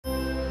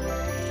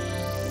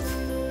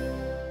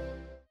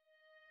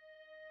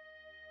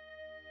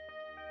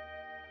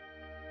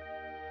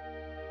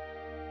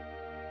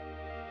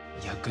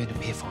You're going to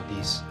pay for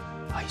this,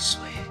 I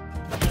swear.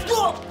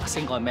 I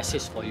sent got a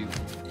message for you.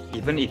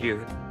 Even if you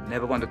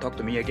never want to talk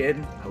to me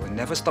again, I will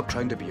never stop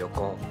trying to be your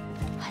call.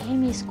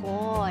 Halim is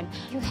gone.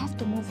 You have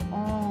to move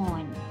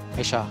on.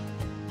 Aisha,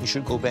 you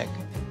should go back.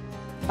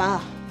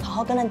 爸，好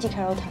好跟那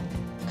Carol 谈，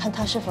看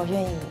他是否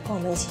愿意跟我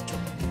们一起住。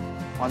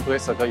128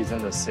 circle isn't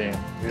the same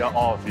without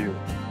all of you.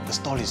 The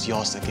stall is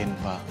yours again,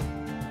 Pa.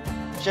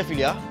 Chef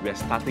Ilya? We're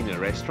starting a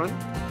restaurant,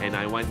 and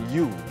I want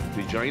you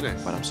to join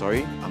us. But I'm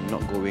sorry, I'm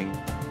not going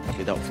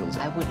without Phil's.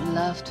 I would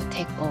love to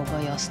take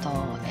over your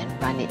store and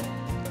run it.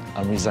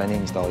 I'm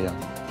resigning, Mr.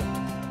 Ouyang.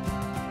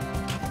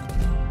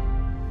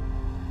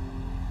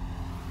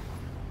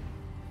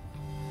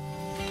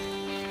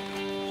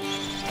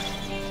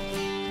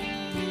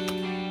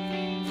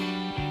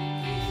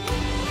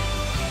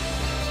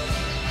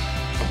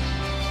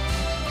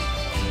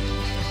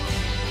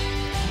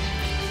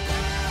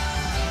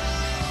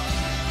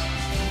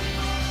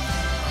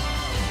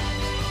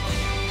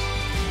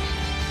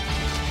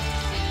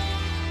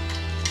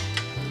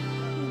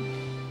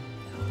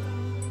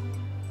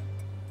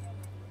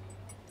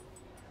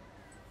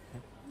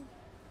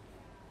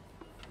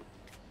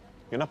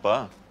 என்னப்பா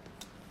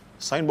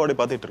sign போர்டை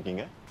பார்த்துட்டு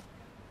இருக்கீங்க?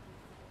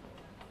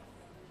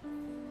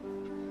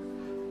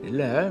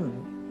 இல்ல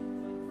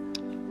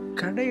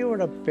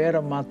கடையோட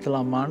பேரை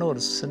மாத்தலாமான்னு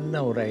ஒரு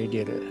சின்ன ஒரு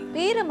ஐடியா இருக்கு.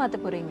 பேரை மாத்த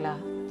போறீங்களா?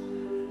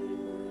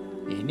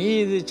 இனி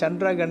இது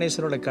சந்திரா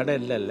கணேசனோட கடை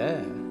இல்லைல்ல,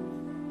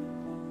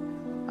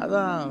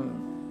 அதான்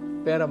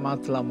பேரை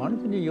மாத்தலாமான்னு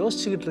கொஞ்சம்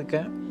யோசிச்சுக்கிட்டு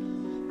இருக்கேன்.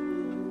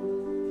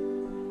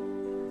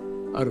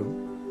 Arun,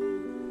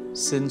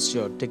 since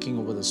you're taking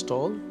over the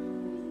stall,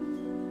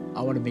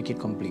 I want to make it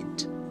complete.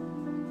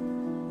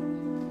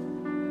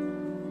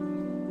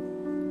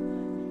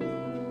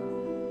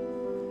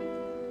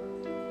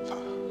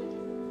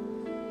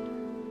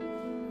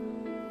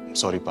 I'm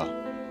sorry, Pa.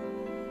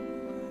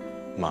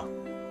 Ma.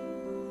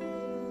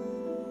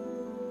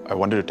 I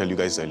wanted to tell you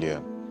guys earlier.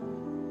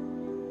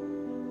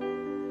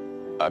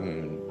 I'm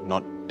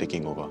not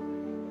taking over.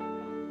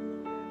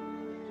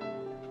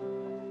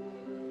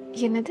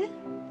 என்னது?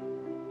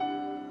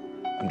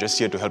 I'm just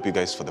here to help you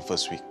guys for the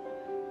first week.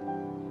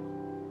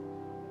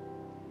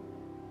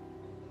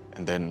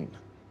 And then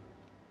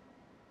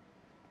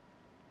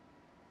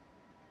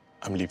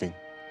I'm leaving.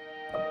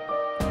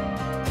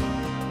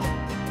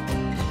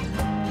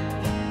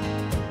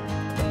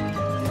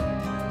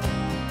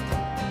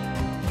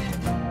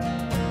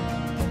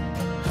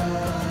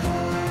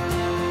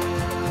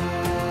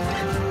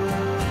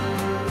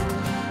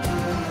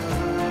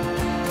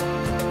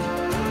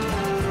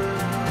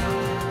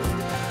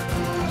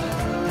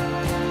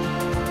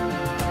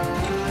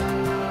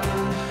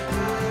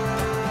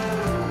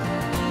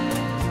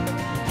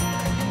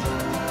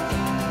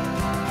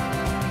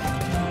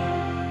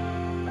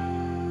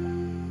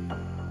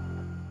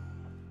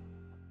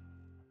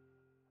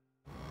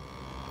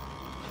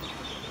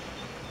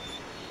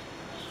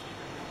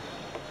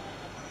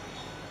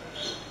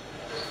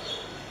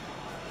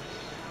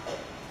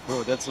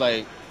 Bro, that's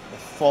like the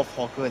fourth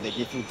hawker that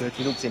gave you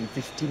dirty looks in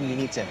 15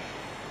 minutes.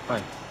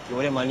 Fine. You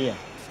owe them money?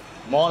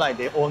 More like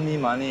they owe me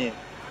money.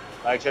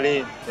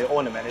 Actually, they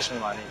owe the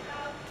management money.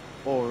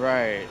 Oh,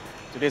 right.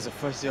 Today's the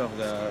first day of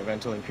the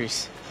rental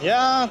increase.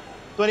 Yeah,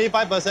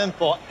 25%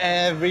 for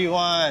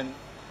everyone.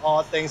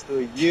 All thanks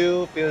to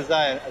you, Filza,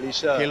 and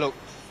Alicia. Okay, look,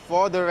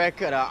 for the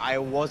record, I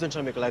wasn't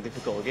trying to make life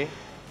difficult, okay?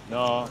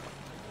 No.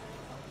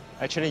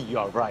 Actually, you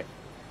are right.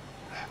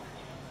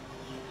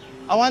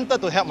 I wanted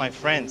to help my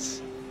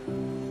friends.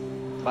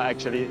 But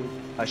actually,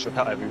 I should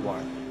help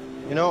everyone.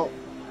 You know,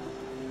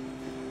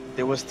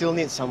 they will still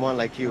need someone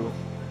like you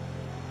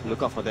to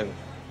look out for them.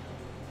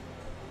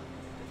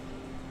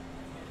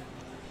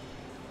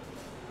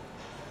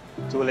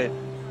 Too late.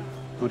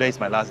 Today is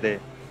my last day.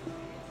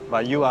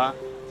 But you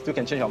still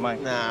can change your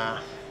mind. Nah.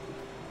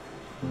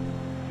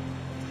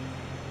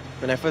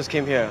 When I first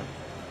came here,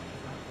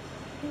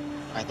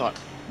 I thought,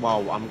 wow,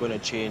 I'm gonna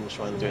change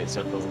 128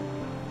 Circle.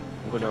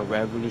 I'm gonna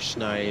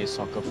revolutionize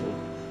soccer food.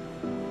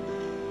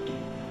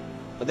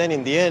 But then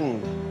in the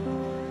end,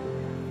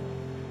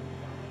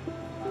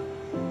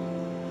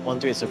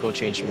 128 Circle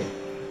changed me.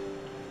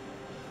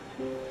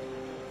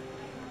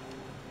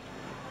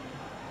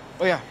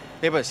 Oh yeah,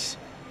 papers.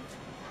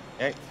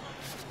 Okay.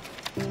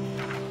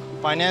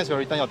 Finance will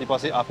return your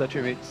deposit after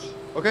 3 weeks.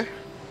 Okay.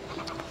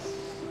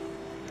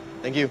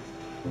 Thank you.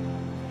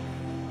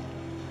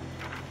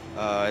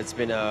 It's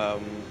been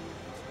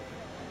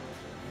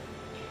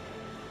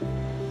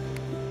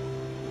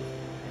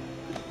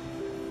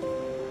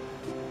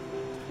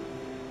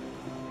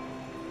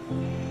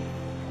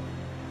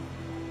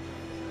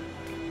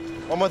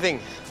one more thing.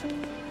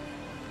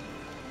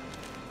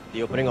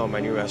 The opening of my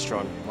new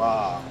restaurant.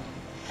 Wow.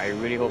 I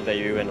really hope that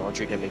you and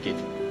Audrey can make it.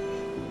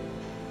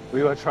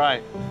 We will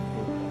try.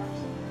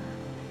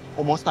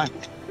 Almost time.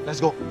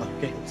 Let's go.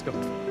 Okay, let's go.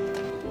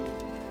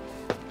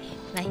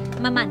 来，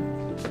慢慢，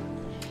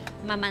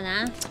慢慢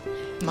啊。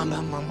慢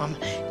慢，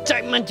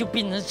再慢就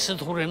变成石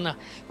头人了。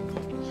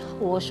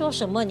我说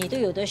什么你都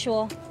有得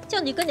说，叫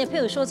你跟你朋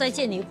友说再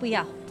见，你又不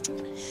要。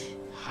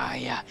哎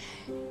呀，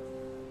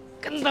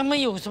跟他们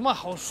有什么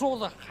好说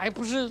的？还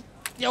不是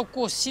要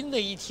过新的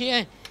一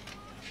天。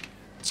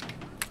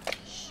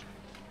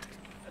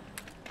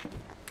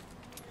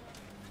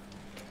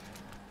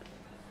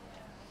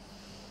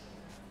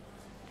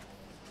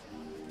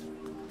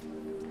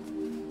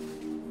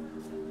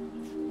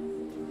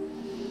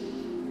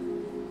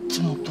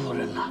这么多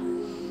人了。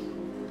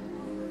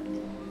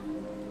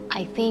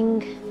I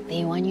think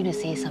they want you to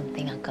say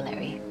something, Uncle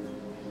Larry.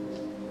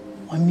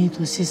 Want me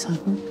to say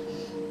something?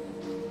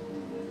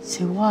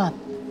 Say what?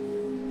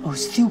 Oh,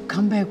 still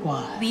come back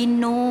what? We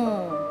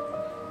know.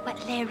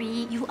 But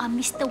Larry, you are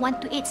Mr.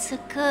 128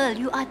 Circle.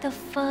 You are the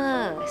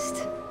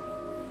first.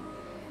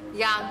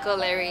 Yeah, Uncle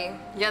Larry.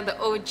 You're the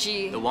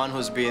OG. The one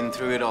who's been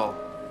through it all.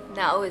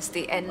 Now is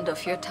the end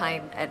of your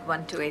time at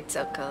 128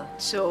 Circle.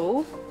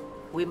 So,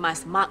 we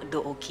must mark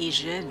the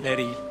occasion.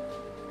 Larry,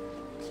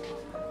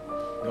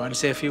 you want to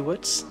say a few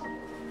words?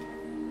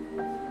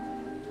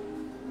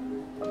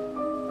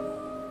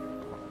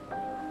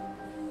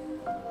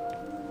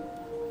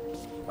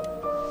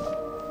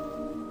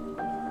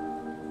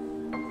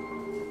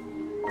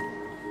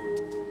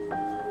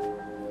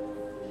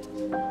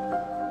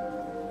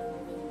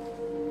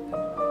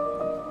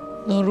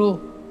 Nurul,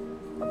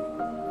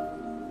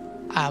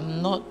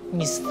 I'm not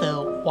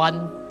Mr.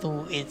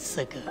 128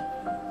 Circle.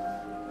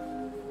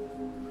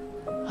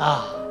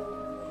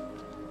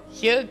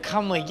 Here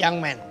come a young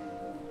man.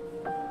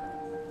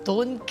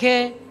 Don't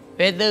care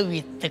whether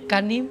we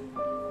tekan him,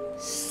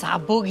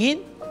 sabuk him,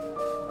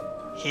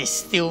 he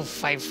still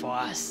fight for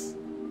us.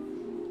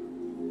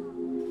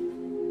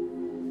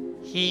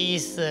 He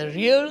is a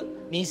real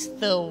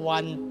Mr.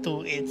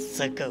 128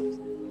 Circle.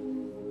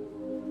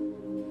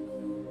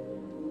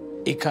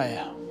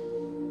 Ikaya,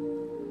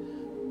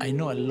 I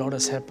know a lot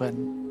has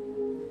happened.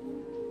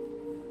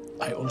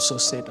 I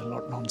also said a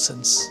lot of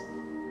nonsense.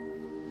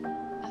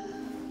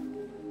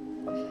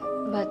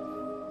 But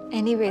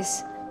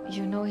anyways,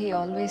 you know he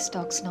always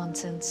talks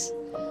nonsense.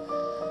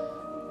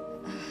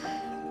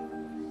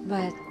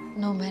 But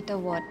no matter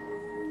what,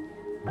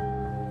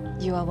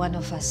 you are one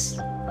of us.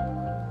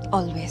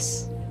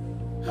 Always.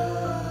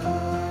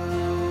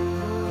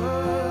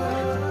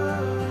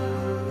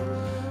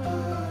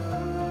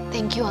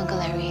 Thank you, Uncle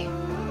Larry.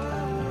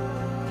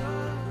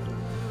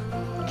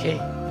 Okay,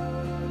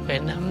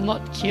 when I'm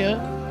not here,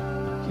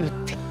 you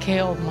take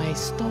care of my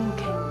store,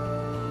 okay?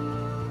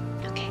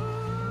 Okay.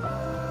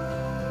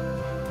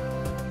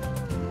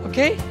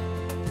 Okay?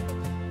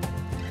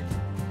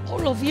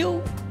 All of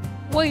you,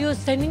 why you're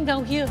standing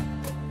down here?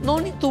 No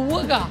need to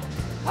work,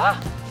 Huh?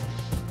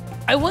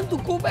 I want to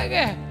go back,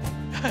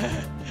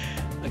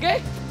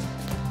 Okay?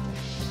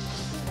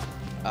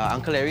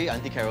 Uncle Larry,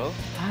 Auntie Carol.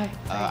 Hi.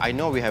 I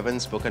know we haven't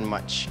spoken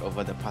much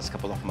over the past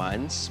couple of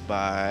months,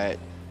 but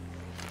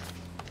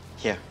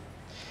here,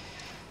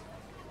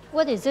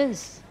 What is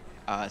this?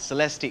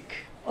 Celestic.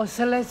 Oh,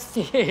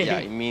 Celeste. Yeah,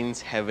 it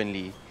means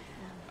heavenly.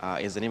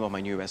 Is the name of my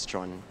new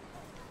restaurant.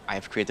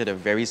 I've created a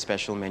very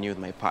special menu with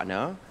my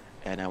partner,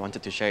 and I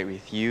wanted to share it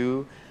with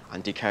you,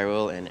 Auntie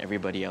Carol, and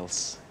everybody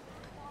else.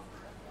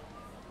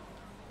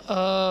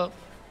 I'm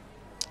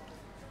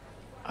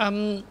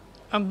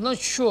not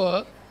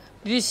sure.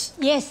 This.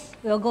 Yes,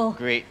 we'll go.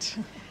 Great.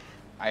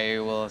 I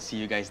will see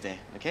you guys there,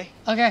 okay?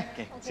 Okay.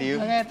 Okay, see you.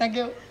 Okay, thank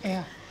you.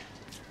 Yeah.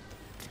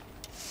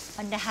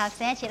 On the house,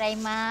 Cik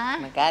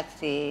Raima. Terima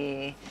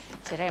kasih.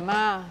 Cik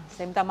Raima,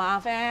 saya minta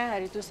maaf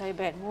hari itu saya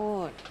bad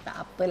mood.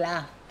 Tak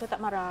apalah. Tu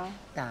tak marah?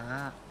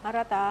 Tak.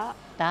 Marah tak?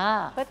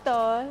 Tak.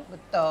 Betul?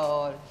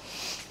 Betul.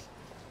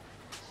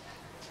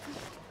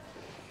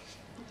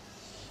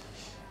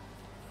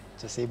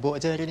 Macam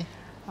sibuk je hari ni.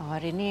 Oh,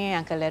 hari ni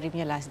Uncle Larry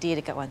punya last day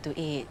dekat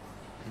 128.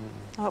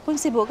 Awak pun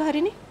sibuk ke hari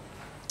ni?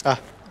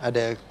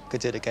 Ada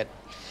kerja dekat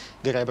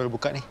gerai baru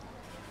buka ni.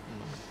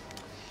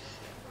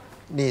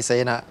 Ni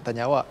saya nak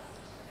tanya awak.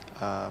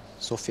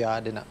 Sofia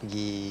dia nak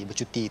pergi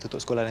bercuti tutup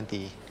sekolah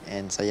nanti.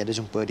 And saya ada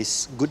jumpa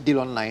this good deal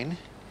online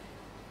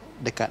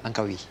dekat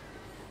Langkawi.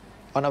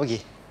 Awak nak pergi?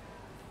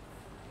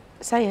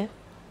 Saya?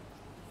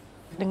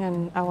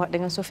 Dengan awak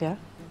dengan Sofia?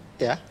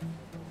 Ya.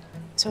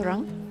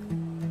 Seorang?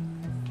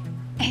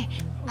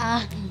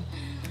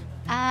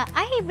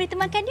 I boleh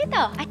temankan dia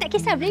tau. I tak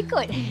kisah boleh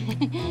ikut.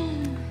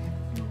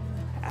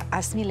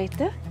 Ask me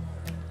later.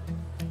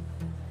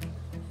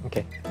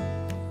 Okay.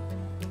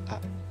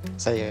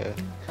 Saya...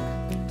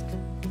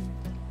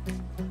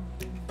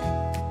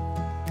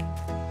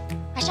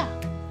 Asha,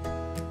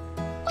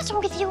 what's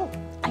wrong with you?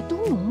 I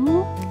don't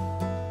know.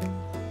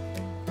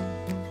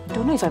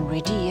 Don't know if I'm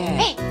ready yet.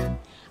 Hey,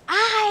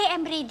 I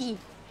am ready.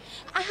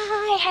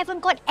 I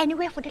haven't got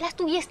anywhere for the last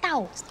 2 years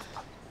tau.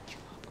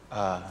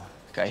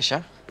 Kak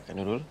Aisyah, Kak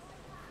Nurul.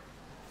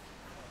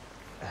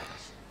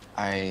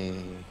 I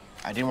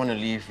didn't want to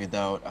leave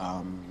without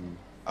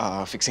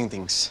fixing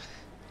things.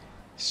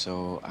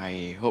 So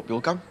I hope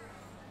you'll come.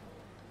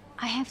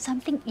 I have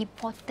something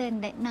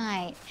important that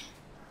night.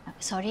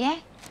 Sorry,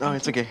 No,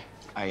 it's okay.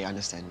 I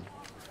understand.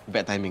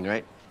 Bad timing,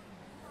 right?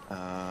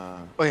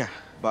 Oh yeah,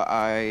 but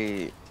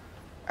I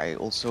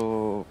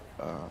also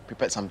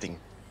prepared something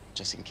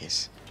just in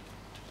case.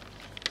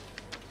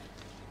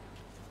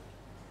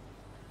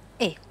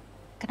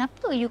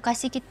 Kenapa you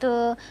kasih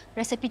kita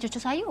resepi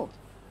cucur sayur?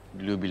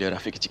 Dulu bila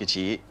Rafiq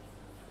kecil-kecil,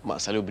 mak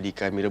selalu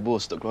belikan mie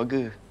rebus untuk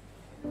keluarga.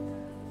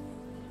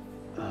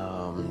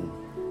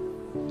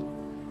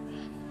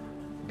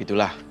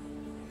 Begitulah.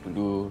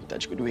 Dulu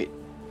tak cukup duit.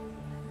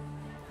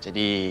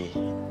 Jadi,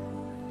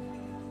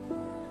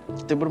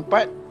 kita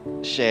berempat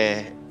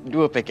share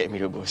 2 paket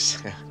mie rebus.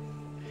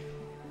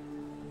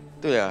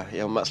 Itulah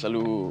yang mak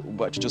selalu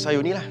buat cucur sayur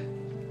ni lah.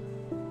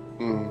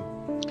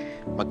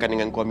 Makan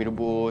dengan kuah mie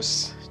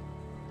rebus.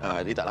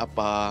 Dia tak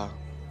lapar.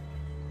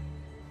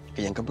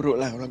 Kenyangkan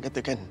perut lah orang kata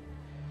kan.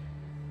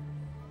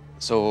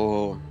 So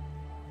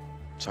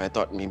I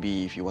thought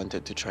maybe if you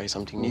wanted to try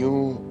something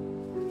new.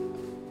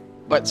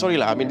 But sorry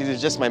lah, I mean this is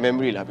just my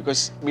memory lah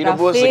because mie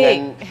rebus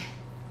dengan...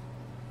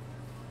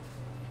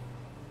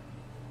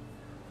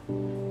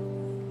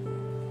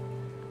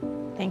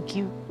 Thank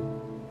you.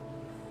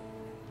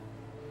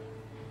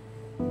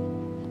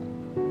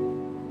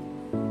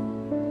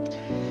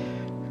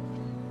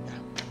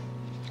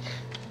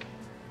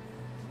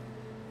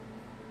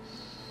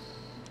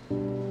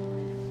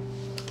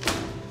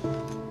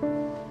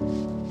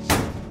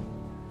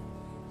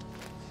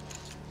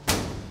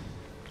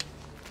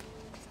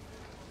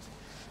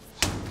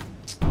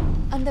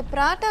 அந்த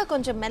பராட்டா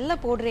கொஞ்சம் மெல்ல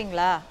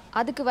போடுறீங்களா?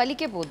 அதுக்கு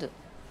வலிக்க போகுது.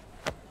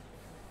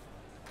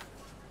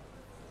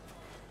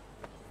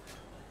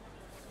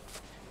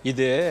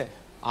 இது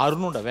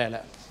அருணோட வேலை.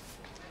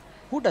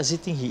 Who does he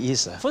think he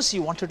is? First he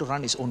wanted to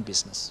run his own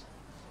business.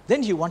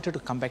 Then he wanted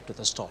to come back to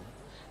the stall.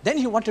 Then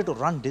he wanted to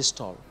run this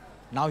stall.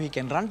 Now he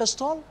can run the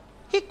stall,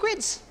 he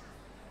quits.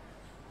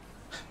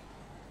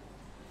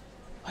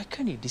 Why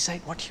can't he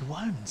decide what he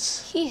wants?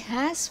 He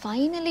has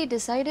finally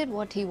decided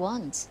what he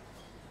wants.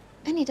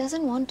 And he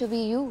doesn't want to be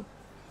you.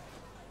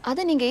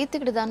 அதை நீங்க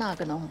ஏத்துக்கிட்டு தானே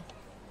ஆகணும்.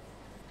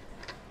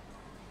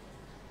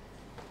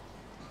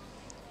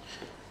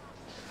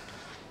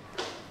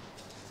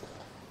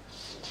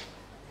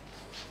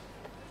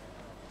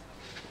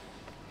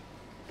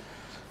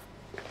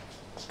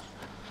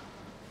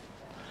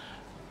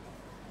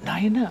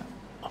 நான் என்ன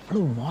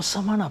அவ்வளவு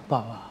மோசமான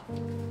அப்பாவா?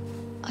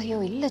 ஐயோ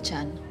இல்ல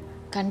சான்,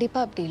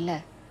 கண்டிப்பா அப்படி இல்ல.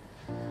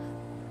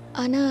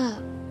 ஆனா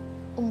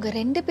உங்க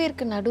 2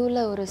 பேருக்கு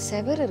நடுவுல ஒரு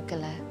செவர்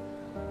இருக்குல்ல,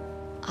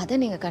 அதை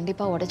நீங்க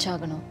கண்டிப்பா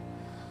உடைச்சாகணும்.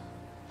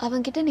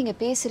 அவன்கிட்ட நீங்க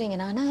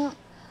பேசுறீங்கன்னா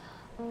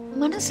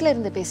மனசுல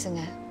இருந்து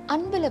பேசுங்க,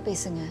 அன்புல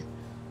பேசுங்க,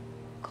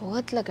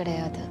 கோவத்துல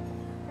கிடையாது.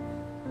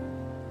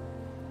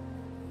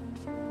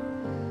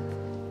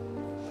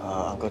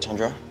 Uncle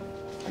Chandra,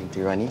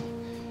 Auntie Rani,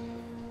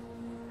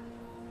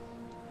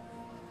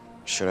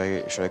 should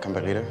I come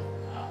back later?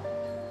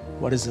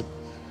 What is it?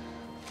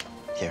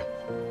 Here.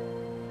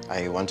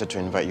 I wanted to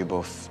invite you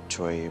both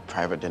to a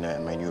private dinner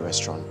at my new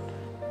restaurant.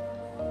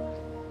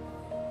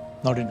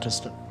 Not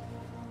interested.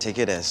 Take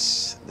it as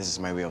this is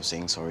my way of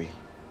saying sorry.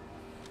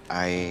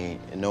 I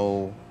know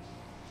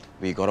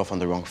we got off on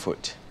the wrong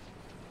foot.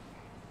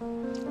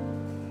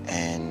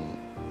 And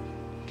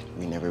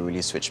we never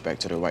really switched back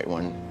to the right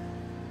one.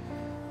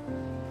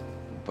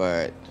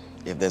 But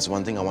if there's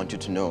one thing I want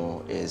you to know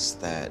is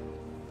that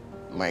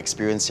my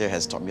experience here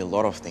has taught me a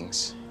lot of things.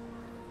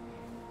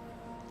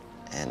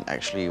 And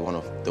actually one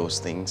of those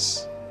things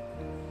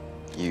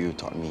you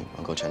taught me,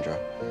 Uncle Chandra.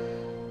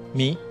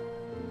 Me?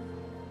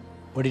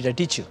 What did I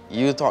teach you?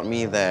 You taught me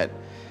that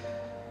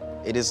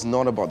it is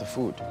not about the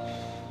food.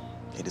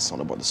 It is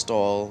not about the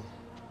stall,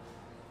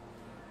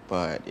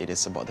 but it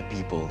is about the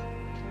people.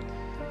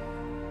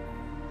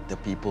 The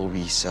people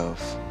we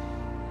serve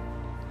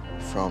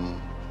from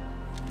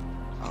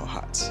our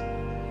hearts.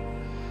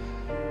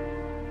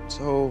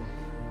 So,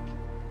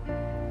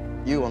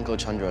 you, Uncle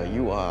Chandra,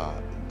 you are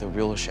the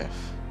real chef,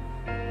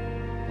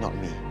 not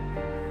me.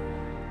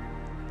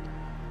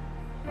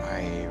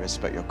 I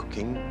respect your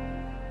cooking.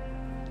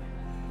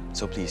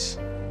 So please,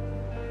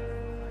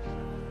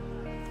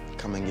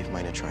 come and give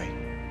mine a try.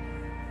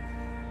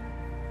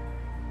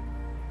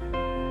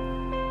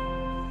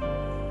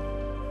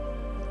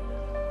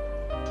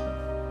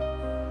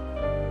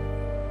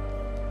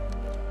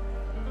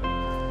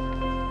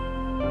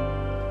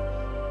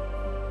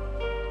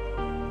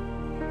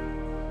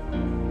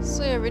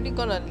 So you're really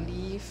gonna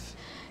leave?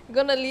 You're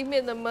gonna leave me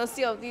at the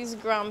mercy of these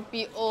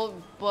grumpy old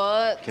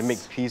birds? You can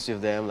make peace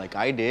with them like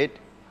I did.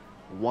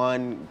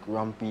 One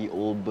grumpy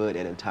old bird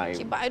at a time.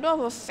 Okay, but I don't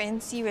have a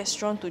fancy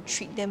restaurant to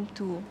treat them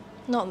to.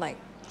 Not like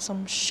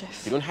some chef.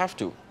 You don't have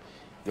to.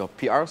 Your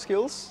PR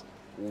skills,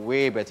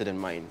 way better than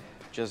mine.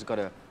 Just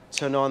gotta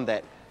turn on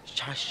that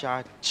cha-cha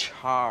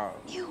charm.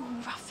 Ew,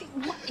 Rafiq,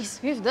 what is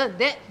with the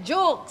dead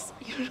jokes?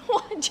 You know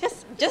what?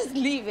 Just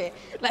leave it.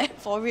 Like,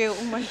 for real,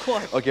 oh my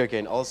God. Okay,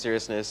 in all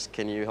seriousness,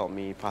 can you help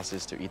me pass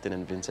this to Ethan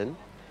and Vincent?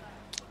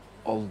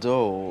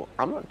 Although,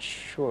 I'm not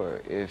sure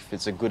if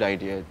it's a good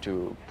idea to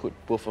put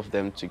both of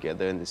them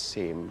together in the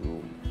same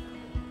room.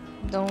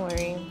 Don't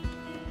worry.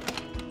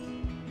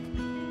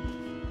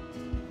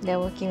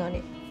 They're working on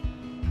it.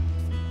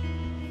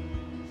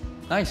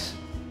 Nice.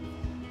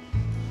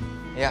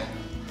 Yeah,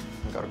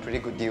 I got a pretty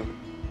good deal.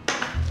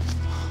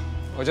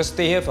 Or just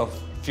stay here for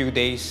a few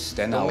days,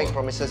 then Don't I'll... make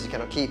promises you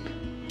cannot keep.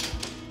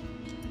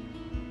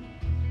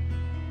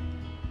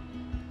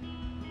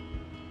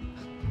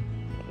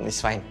 It's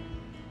fine.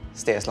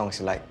 Stay as long as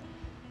you like.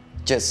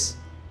 Just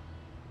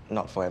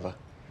not forever.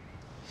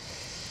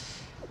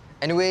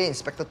 Anyway,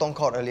 Inspector Tong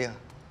called earlier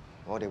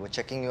while they were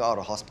checking you out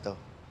of hospital.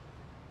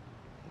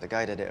 The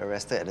guy that they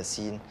arrested at the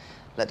scene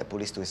led the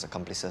police to his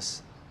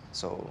accomplices.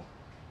 So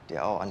they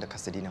are all under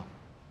custody now.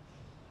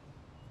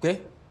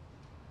 Okay.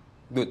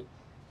 Good.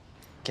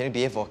 Can you be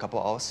here for a couple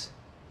of hours?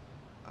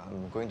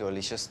 I'm going to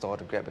Alicia's store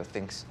to grab your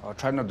things. I'll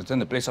try not to turn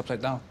the place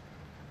upside down.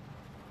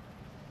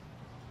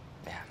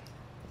 Yeah.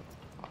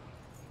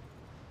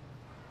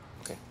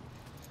 Okay.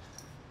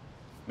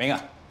 Meng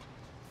ah.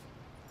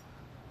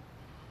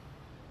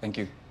 Thank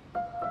you.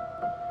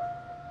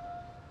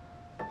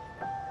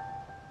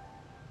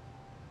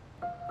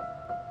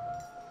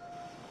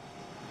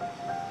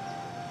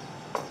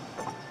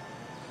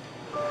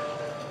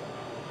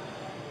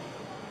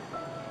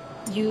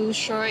 You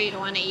sure you don't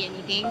want to eat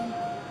anything?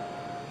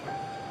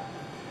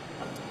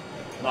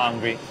 Not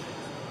hungry.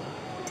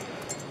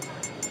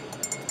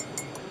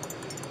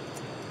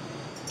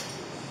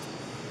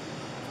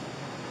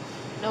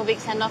 No big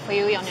send-off for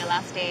you on your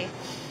last day.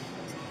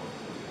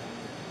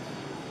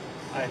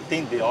 I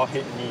think they all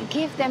hate me.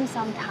 Give them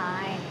some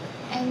time.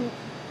 And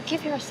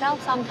give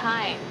yourself some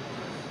time.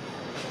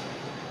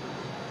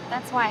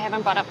 That's why I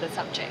haven't brought up the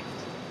subject.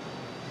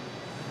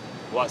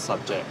 What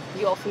subject?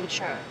 Your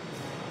future.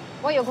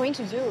 What you're going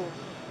to do.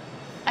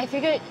 I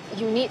figured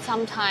you need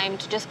some time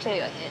to just clear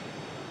your head.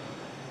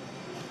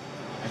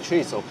 Actually,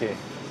 it's okay.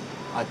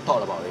 I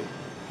thought about it.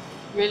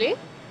 Really?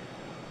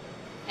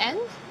 And?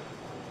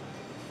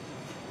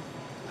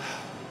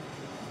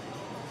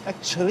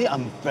 Actually,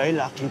 I'm very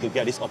lucky to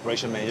get this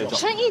operation manager job.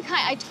 Chen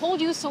Yikai, I told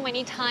you so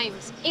many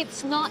times,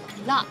 it's not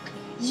luck.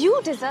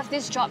 You deserve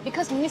this job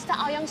because Mr.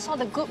 Aoyang saw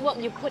the good work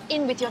you put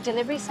in with your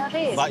delivery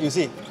service. But you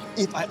see,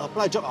 if I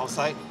apply job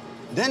outside,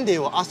 then they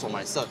will ask for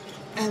my cert.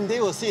 And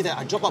they will see that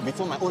I drop out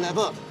before my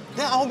O-level.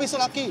 Then I won't be so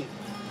lucky.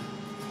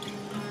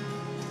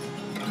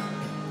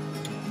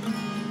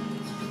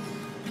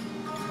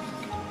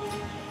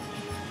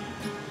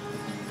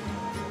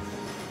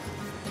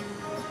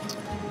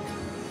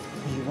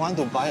 You want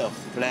to buy a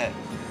flat,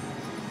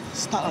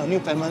 start a new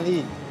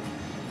family.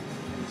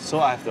 So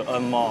I have to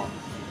earn more.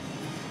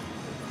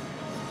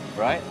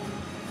 Right?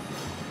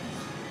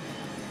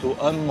 To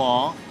earn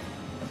more,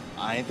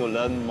 I need to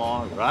learn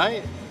more,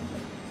 right?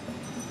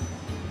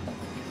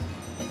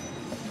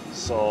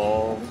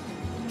 So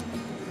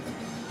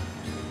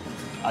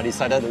I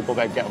decided to go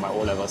back and get my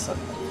O-level cert.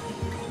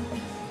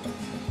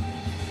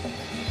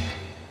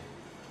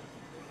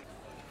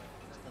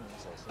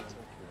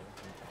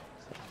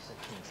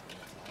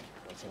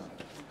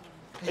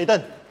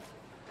 Ethan!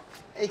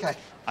 Hey, Kai.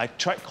 I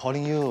tried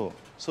calling you.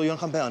 So you want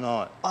to come back or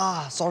not?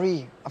 Ah,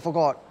 sorry. I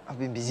forgot. I've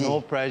been busy.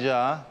 No pressure.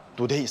 Huh?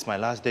 Today is my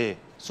last day.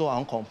 So I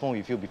want to confirm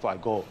with you before I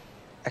go.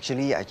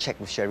 Actually, I checked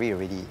with Sherry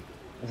already.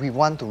 We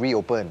want to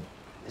reopen.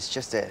 It's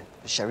just that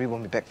Sherry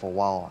won't be back for a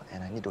while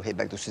and I need to head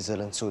back to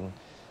Switzerland soon.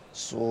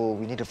 So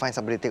we need to find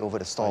somebody to take over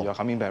the store. You're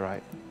coming back,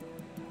 right?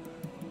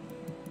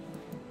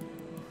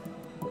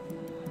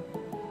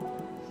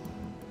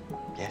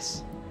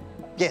 Yes.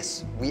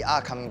 Yes, we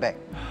are coming back.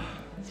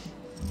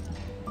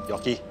 Your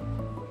key.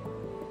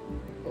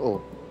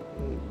 Oh,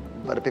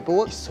 but the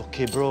paperwork? It's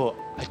okay, bro.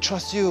 I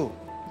trust you.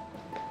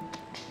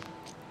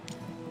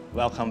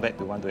 Welcome back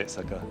to 128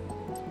 Circle.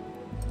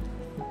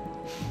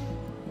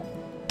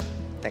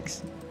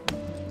 Thanks.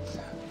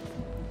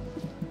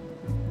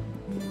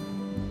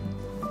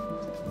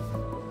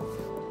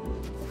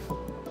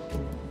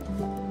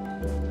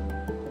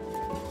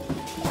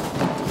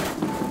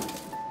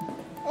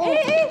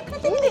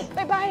 Hey,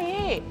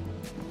 baik-baik.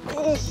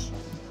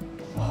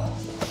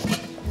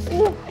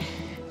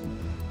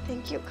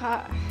 Thank you,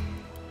 Kak.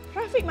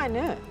 Rafiq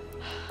mana?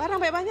 Barang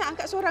banyak-banyak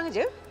angkat seorang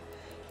aja.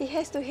 He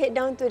has to head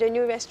down to the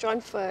new restaurant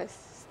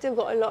first. Still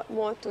got a lot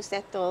more to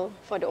settle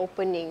for the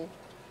opening.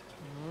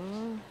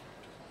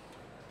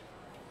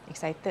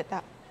 Excited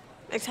tak?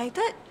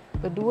 Excited?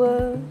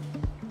 Berdua,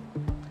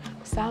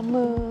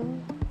 bersama,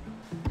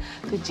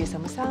 kerja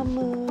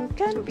sama-sama,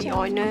 kan? To be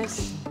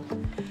honest,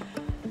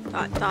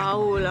 tak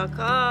tahulah,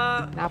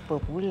 Kak. Kenapa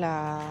pula?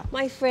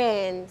 My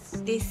friends,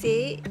 they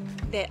say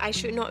that I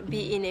should not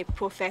be in a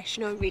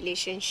professional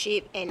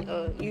relationship and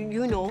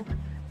you know,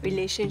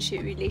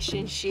 relationship.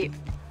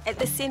 At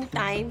the same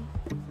time,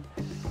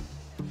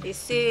 they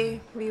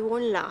say we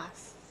won't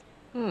last.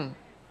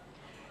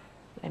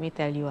 Let me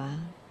tell you,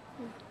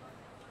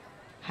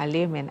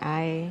 Halim and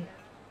I,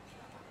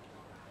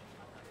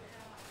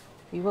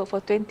 we worked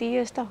for 20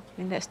 years tau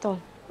in that stall,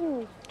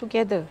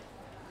 together.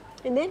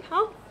 And then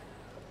how?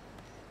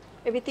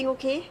 Everything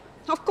okay?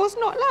 Of course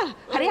not lah.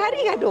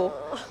 Hari-hari gaduh.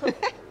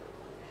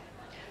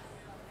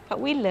 But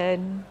we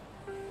learn.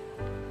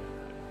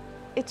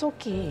 It's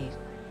okay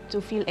to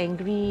feel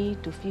angry,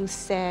 to feel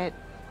sad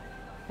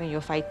when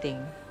you're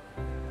fighting.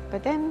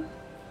 But then,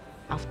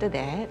 after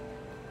that,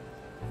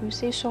 you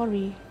say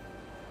sorry.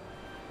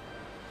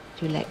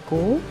 you let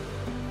go,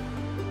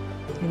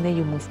 and then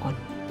you move on.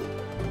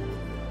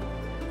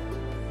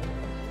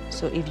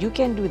 So if you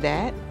can do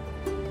that,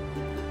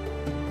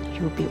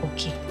 you'll be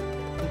okay.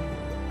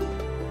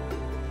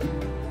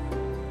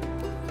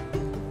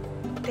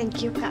 Thank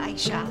you, Kak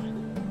Aisyah.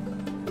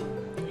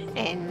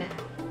 And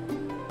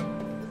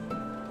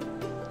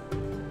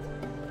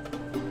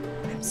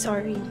I'm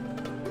sorry.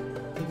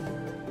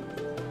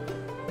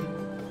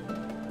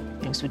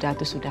 Yang sudah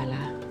tu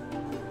sudahlah.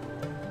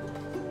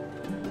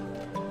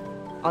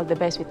 All the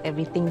best with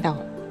everything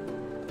tau.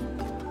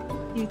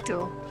 You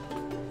too.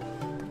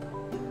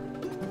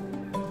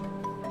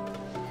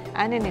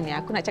 Ni,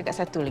 aku nak cakap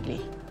satu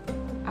lagi.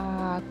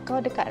 Kau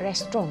dekat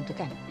restoran tu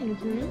kan?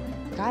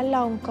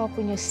 Kalau kau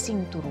punya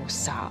sink tu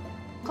rosak,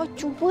 kau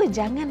cuba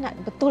jangan nak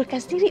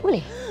betulkan sendiri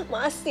boleh?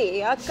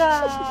 Masih ya,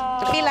 Kak.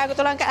 Cepilah aku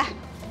tolong angkat lah.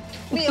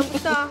 Ambil yang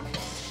besar.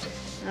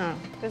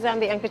 Kita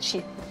ambil yang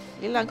kecil.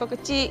 Yelah kau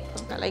kecil,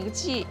 kau angkat lagi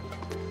kecil.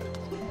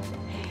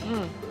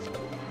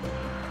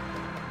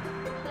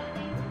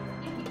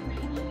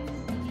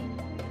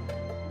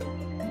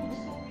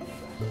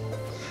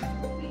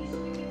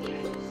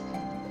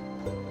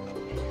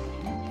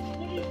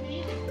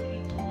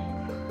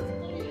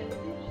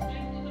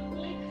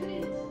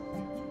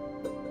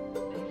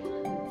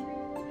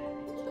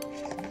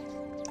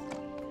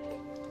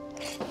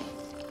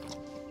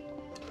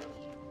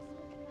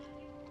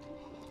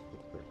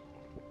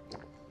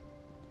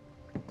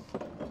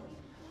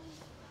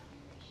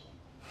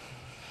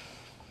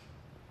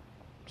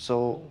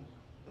 So,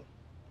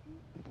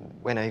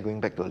 when are you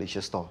going back to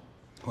Alicia's store?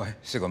 Why?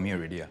 Sick of me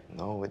already?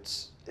 No,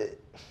 it's...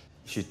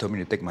 She told me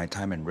to take my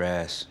time and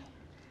rest.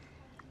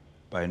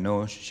 But I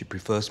know she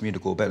prefers me to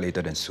go back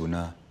later than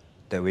sooner.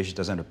 That way she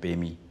doesn't have to pay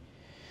me.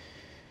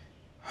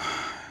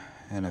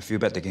 And I feel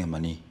bad taking her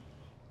money.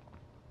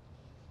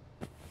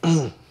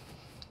 You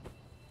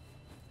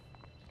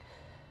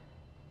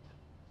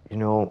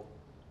know,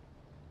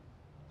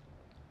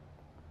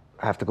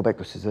 I have to go back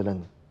to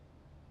Switzerland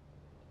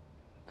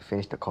to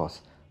finish the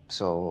course.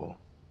 So,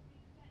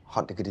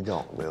 Hot Diggity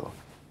Dog will...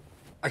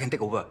 I can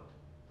take over.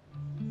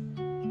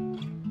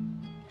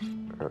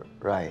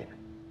 Right.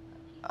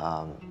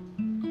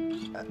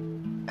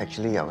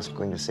 Actually, I was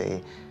going to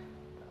say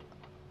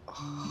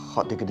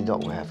Hot Diggity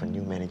Dog will have a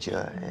new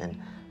manager,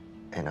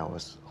 and I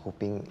was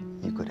hoping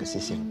you could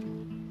assist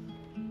him.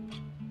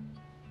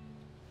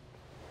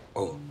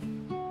 Oh.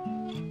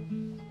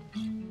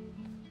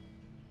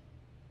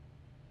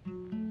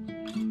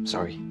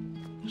 Sorry.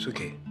 It's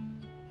okay.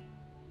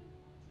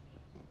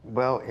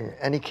 Well, in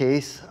any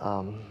case,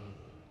 I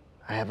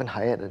haven't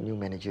hired a new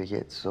manager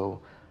yet,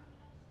 so...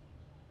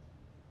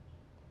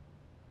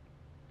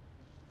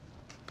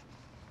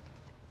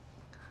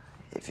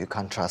 If you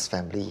can't trust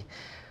family,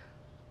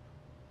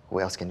 who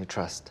else can you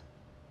trust?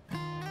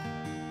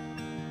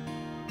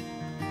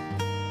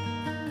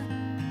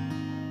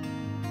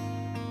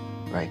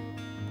 Right?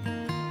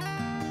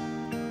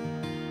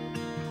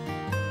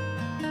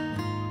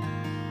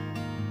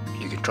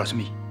 You can trust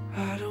me.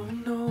 I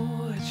don't know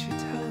what you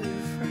tell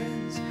your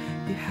friends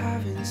you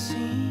haven't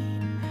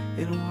seen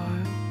in a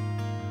while.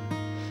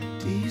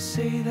 Do you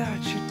say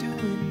that you're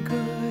doing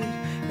good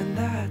and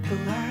that the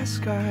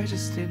last guy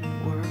just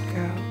didn't work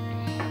out?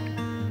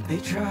 They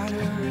try to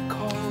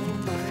recall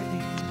my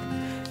name,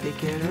 they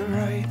get it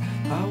right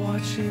by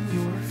watching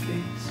your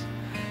face,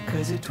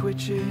 'cause it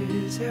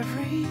twitches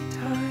every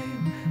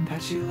time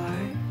that you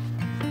lie.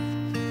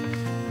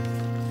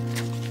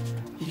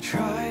 You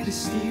try to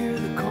steer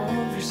the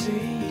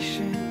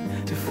conversation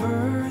to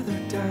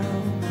further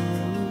down the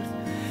road.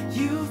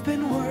 You've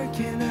been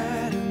working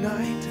at a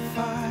 9 to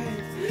 5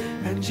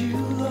 and you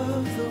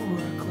love the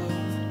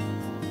workload.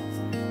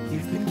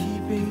 You've been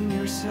keeping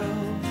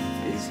yourself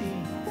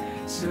busy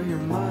so your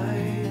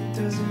mind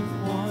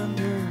doesn't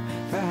wander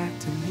back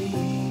to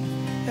me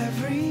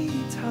every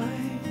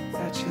time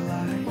that you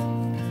lie.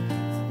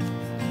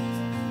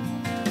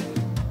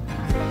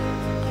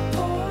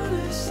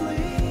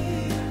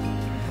 Honestly,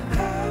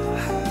 how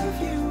have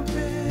you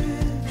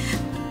been?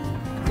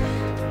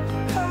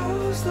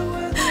 How's the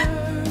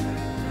weather?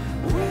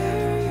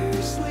 Where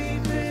you're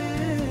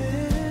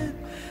sleeping?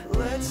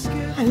 Let's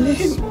get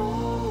the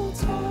small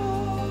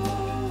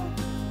talk.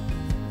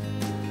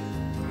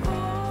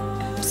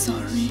 I'm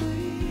sorry.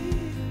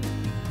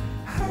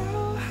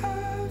 How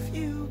have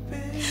you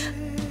been?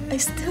 I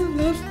still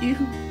love you.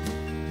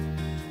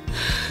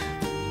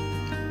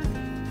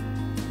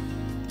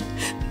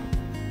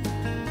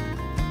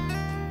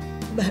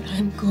 But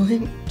I'm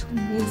going to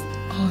move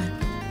on.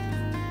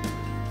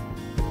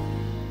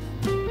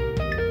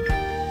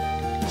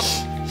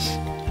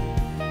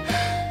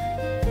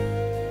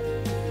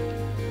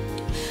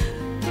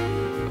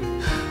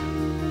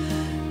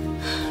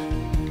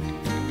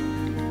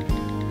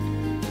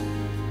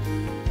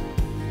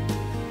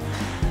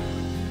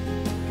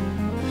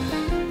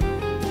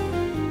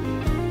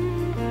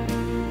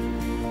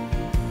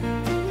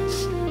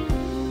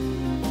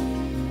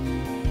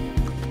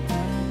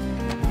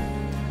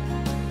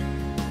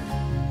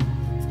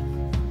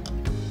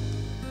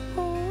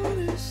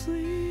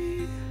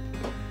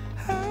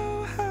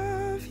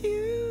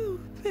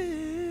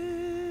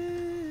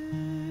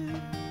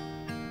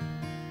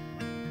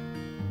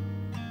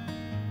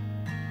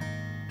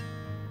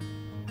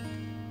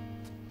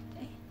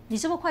 你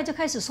这么快就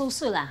开始收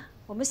拾啦？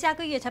我们下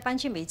个月才搬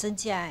去美珍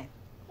家哎。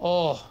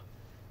哦，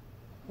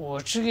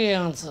我这个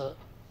样子，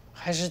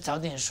还是早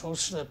点收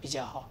拾的比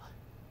较好，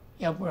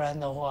要不然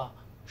的话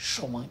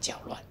手忙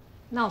脚乱。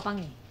那我帮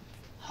你。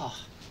好。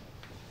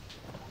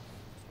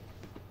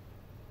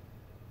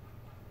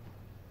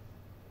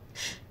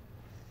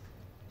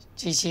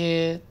这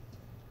些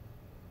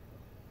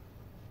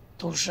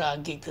都是阿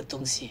给的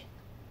东西，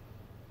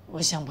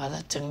我想把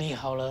它整理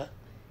好了，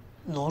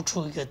挪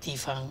出一个地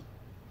方，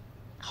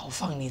好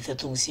放你的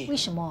东西。为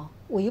什么？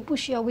我又不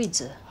需要位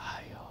置。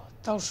哎呦，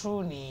到时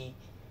候你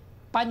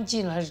搬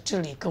进来这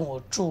里跟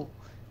我住，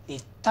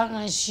你当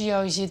然需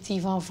要一些地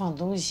方放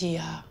东西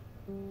呀。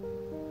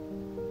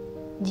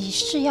你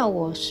是要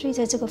我睡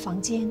在这个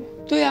房间？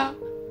对啊，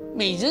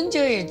美人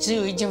家也只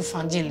有一间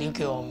房间留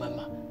给我们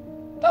嘛。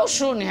到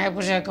时候你还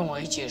不是要跟我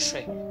一起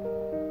睡？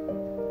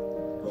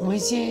我们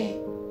先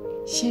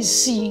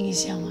适应一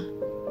下嘛。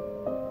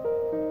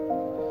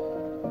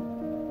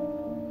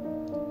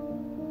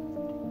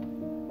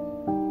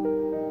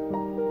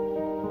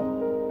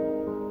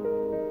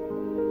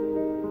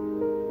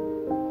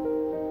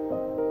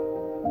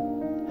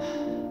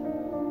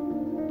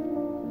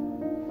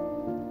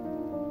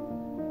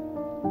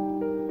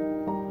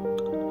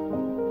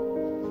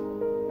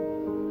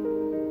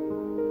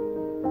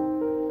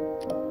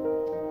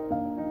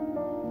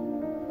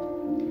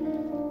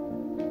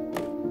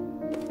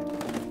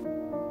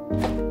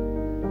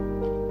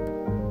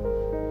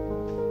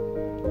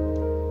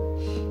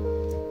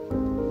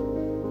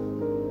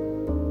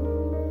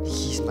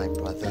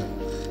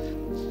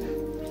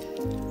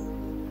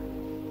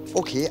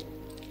Okay,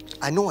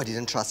 I know I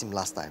didn't trust him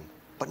last time,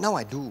 but now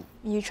I do.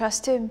 You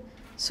trust him,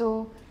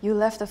 so you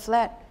left the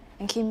flat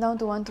and came down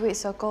to 128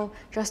 Circle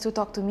just to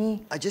talk to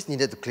me. I just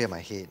needed to clear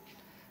my head.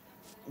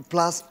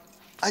 Plus,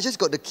 I just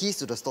got the keys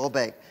to the store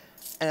back,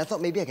 and I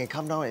thought maybe I can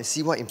come down and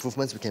see what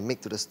improvements we can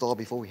make to the store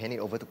before we hand it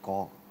over to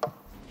Cor.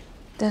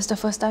 That's the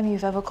first time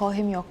you've ever called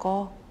him your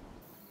Cor.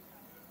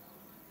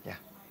 Yeah.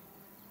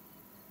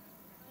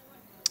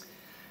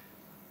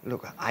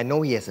 Look, I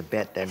know he has a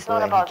bad temper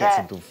and he gets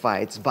into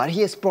fights, but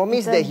he has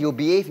promised that he'll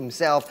behave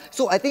himself.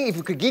 So I think if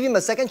we could give him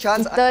a second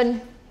chance...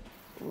 Ethan!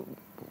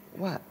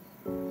 What?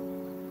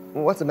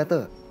 What's the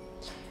matter?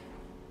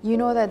 You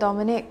know that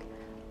Dominic,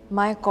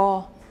 my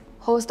Cor,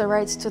 holds the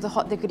rights to the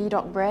Hot Diggity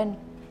Dog brand.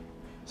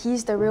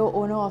 He's the real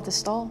owner of the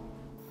stall.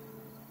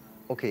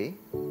 Okay.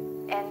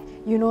 And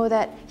you know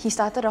that he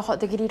started a Hot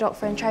Diggity Dog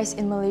franchise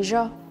in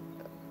Malaysia?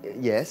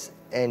 Yes,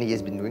 and he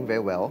has been doing very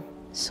well.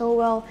 So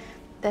well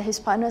that his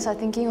partners are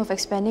thinking of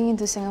expanding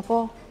into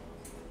Singapore.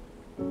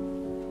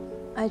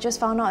 I just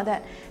found out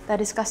that they're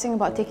discussing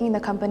about taking the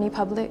company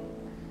public.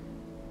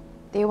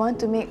 They want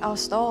to make our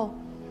stall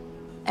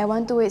at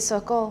 128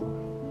 Circle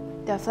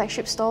their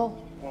flagship stall.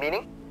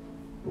 Meaning?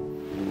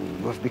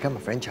 We've become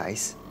a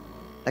franchise,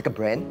 like a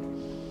brand.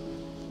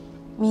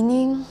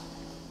 Meaning,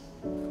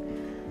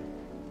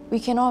 we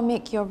cannot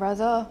make your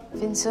brother,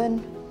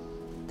 Vincent,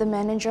 the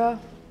manager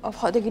of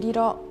Hot Diggity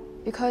Dog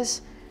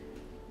because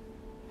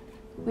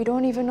we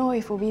don't even know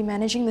if we'll be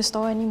managing the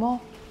store anymore.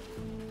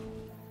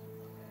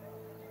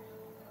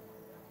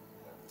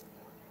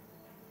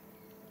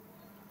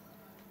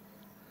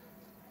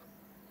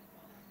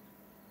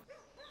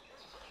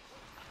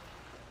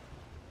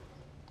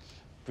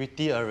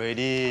 Pretty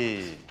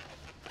already.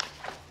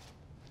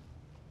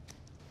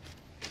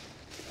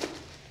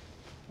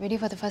 Ready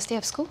for the first day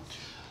of school?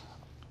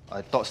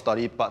 I thought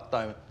study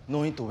part-time,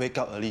 no need to wake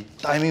up early,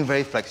 timing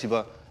very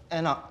flexible,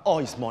 and all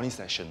is morning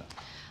session.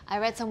 I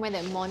read somewhere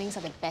that mornings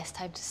are the best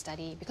time to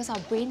study because our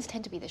brains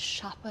tend to be the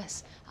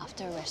sharpest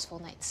after a restful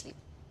night's sleep.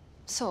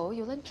 So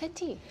you learn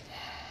plenty.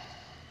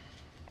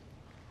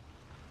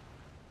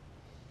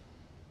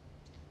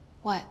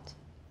 What?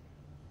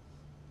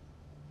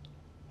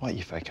 What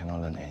if I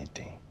cannot learn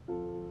anything?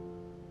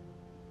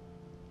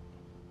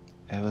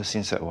 Ever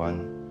since at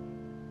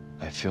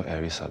 1, I fail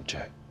every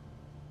subject.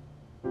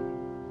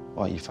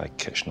 What if I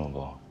catch no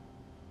ball?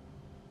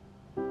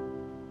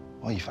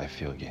 What if I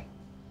fail again?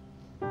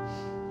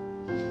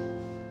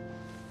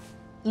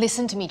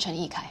 Listen to me, Chen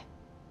Yikai.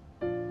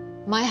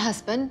 My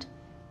husband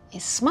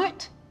is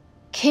smart,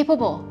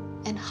 capable,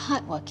 and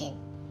hardworking.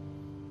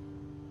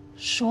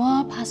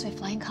 Sure, pass with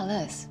flying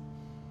colors.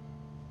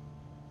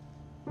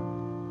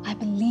 I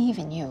believe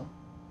in you.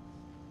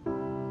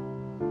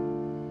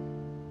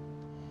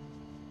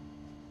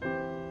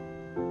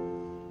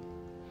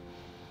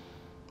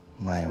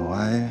 My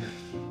wife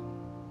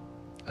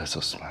is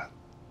so smart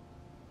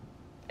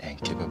and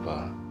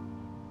capable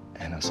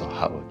and also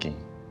hardworking.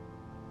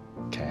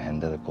 Can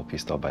handle the kopi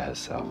store by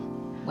herself.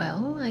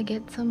 Well, I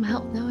get some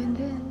help now and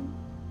then.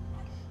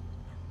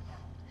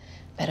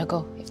 Better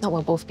go, if not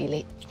we'll both be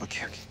late.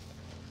 Okay.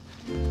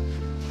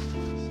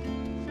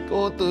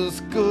 Go to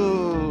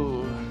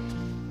school.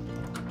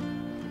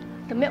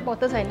 The milk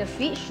bottles are in the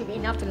fridge, should be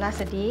enough to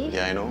last a day.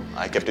 Yeah, I know.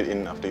 I kept it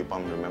in after you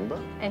pump,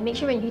 remember? And make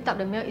sure when you heat up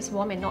the milk, it's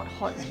warm and not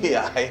hot.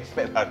 Yeah, I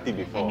fed Arti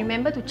before. And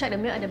remember to check the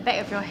milk at the back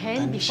of your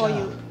hand before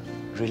you...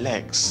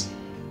 Relax.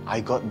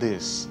 I got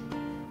this.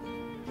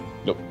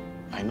 Look,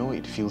 I know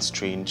it feels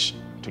strange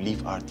to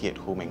leave Aarti at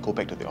home and go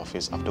back to the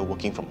office after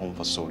working from home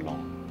for so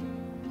long.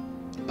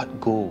 But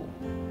go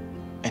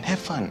and have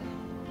fun.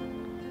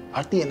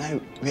 Aarti and I,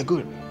 we're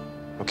good,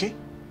 okay?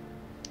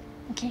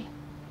 Okay.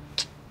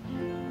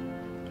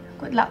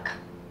 Good luck.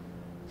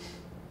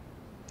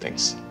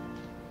 Thanks.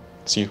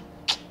 See you.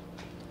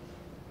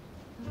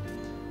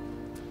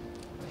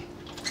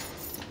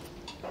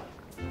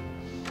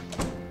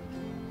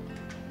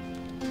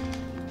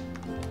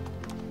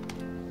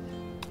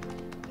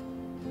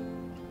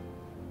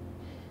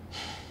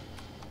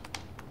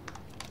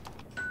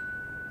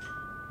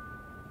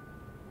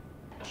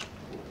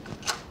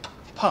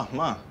 Pa,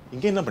 Ma,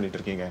 இங்க என்ன பண்ணிட்டு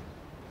இருக்கீங்க?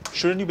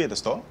 Shouldn't you be at the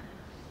store?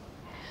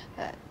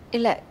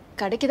 இல்லை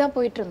கடைக்கு தான்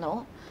போயிட்டு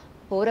இருந்தோம்.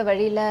 போகிற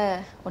வழியில்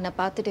உன்னை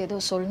பார்த்துட்டு ஏதோ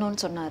சொல்லணும்னு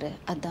சொன்னார்,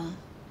 அதான்.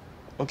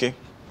 Okay,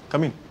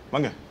 come in.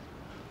 வாங்க.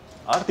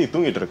 ஆர்த்தி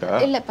தூங்கிட்டு இருக்கா?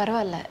 இல்லை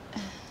பரவாயில்ல.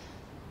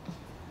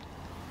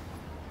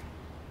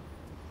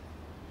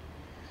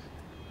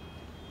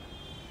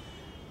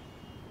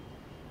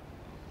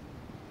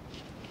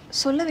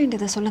 சொல்ல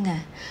வேண்டியதை சொல்லுங்க.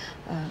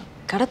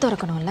 கடை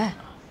திறக்கணும்ல.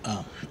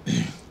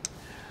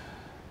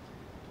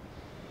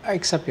 I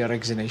accept your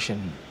resignation.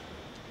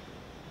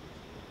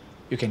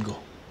 You can go.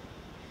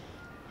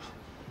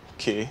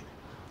 Okay.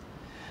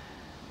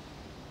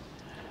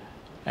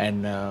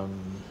 And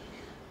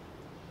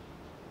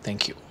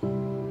thank you.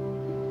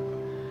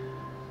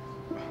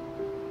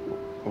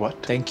 What?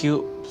 Thank you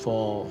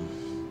for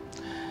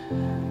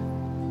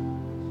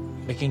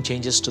making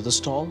changes to the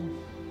stall.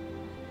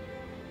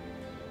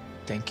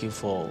 Thank you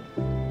for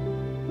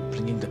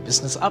bringing the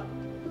business up.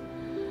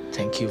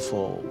 Thank you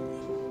for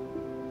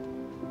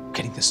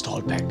getting the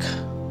stall back.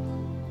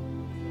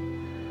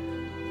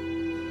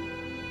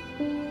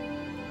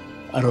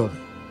 Arun,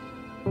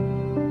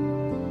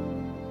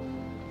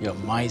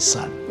 you're my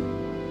son.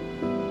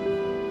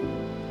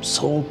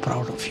 So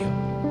proud of you.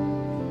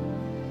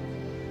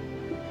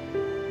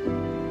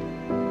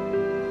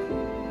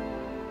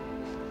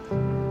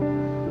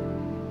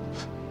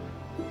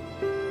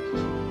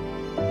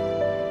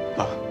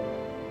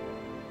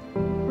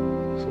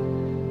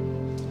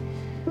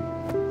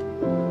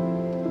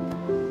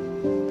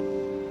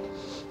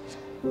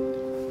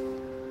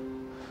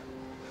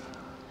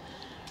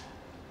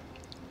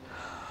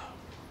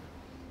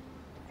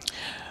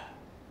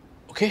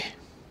 Okay.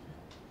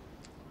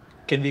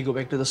 Can we go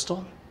back to the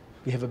stall?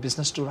 We have a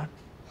business to run.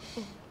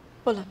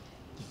 போலாம்.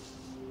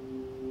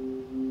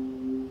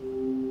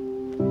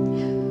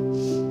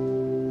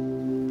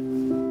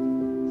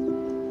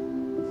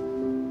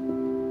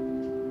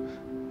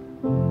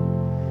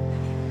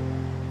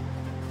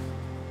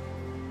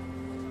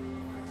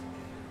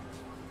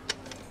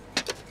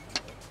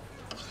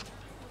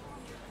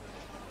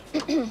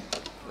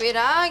 Wait,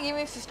 give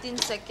me 15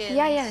 seconds.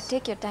 Yeah,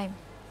 take your time.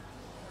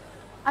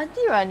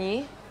 Auntie Rani,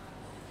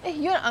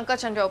 you and Uncle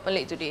Chandra open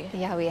late today.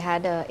 Yeah, we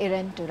had an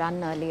errand to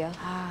run earlier.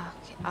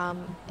 Okay.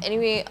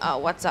 Anyway,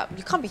 what's up?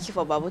 You can't be here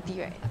for bubble tea,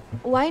 right?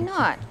 Why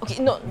not?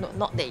 Okay, no,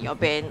 not that you're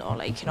banned or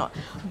like you cannot.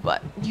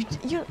 But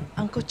you and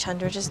Uncle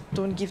Chandra just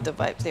don't give the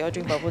vibes that you're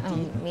drinking bubble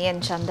tea. Me and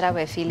Chandra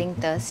were feeling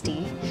thirsty,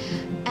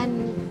 and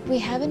we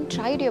haven't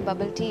tried your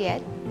bubble tea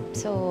yet.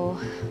 So,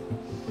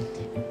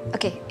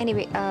 okay.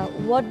 Anyway,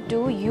 what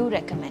do you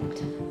recommend?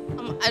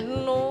 I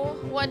don't know.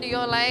 What do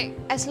you like?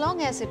 As long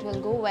as it will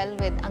go well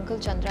with Uncle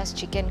Chandra's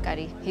chicken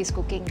curry. He's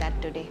cooking that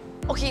today.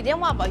 Okay, then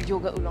what about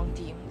yogurt oolong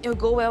tea? It'll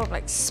go well with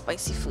like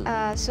spicy food.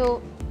 So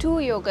 2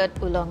 yogurt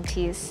oolong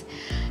teas,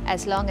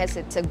 as long as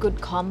it's a good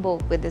combo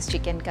with this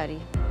chicken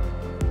curry.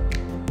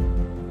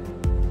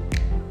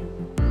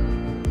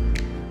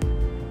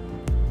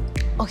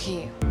 Okay,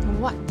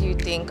 what do you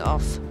think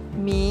of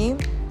me,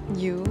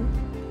 you,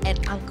 and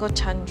Uncle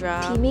Chandra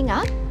teaming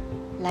up?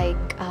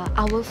 Like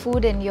our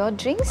food and your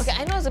drinks? Okay,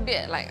 I know it's a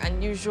bit like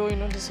unusual, you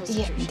know, this whole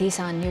situation. Yeah, these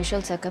are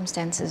unusual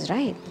circumstances,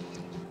 right?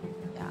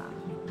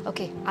 Yeah.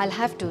 Okay, I'll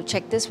have to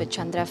check this with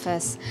Chandra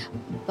first.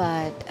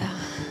 But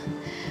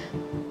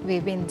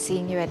we've been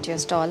seeing you at your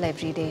stall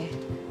every day.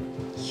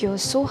 You're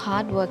so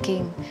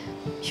hardworking.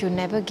 You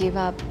never give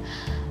up.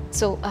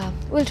 So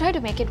we'll try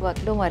to make it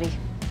work. Don't worry.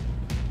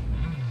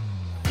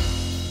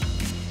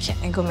 Okay,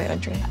 I go make a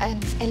drink.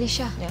 And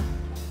Elisha. Yeah.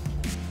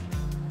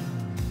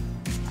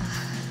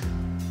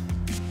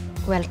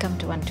 Welcome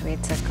to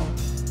 128 Circle.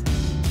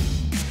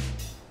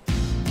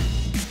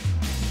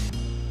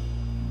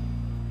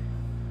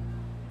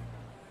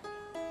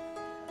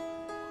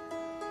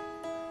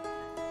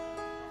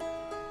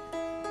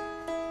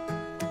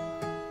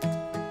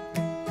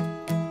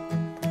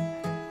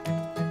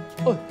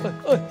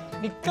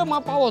你干嘛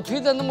把我推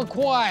得那么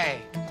快？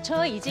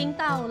车已经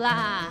到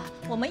啦，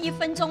我们1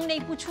分钟内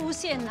不出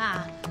现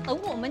啦，而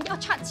我们要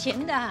差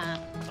钱的。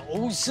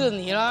都是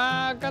你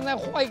啦！刚才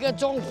化一个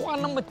妆化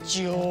那么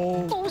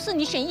久，都是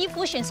你选衣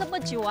服选这么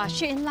久啊，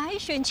选来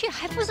选去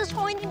还不是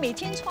穿你每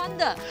天穿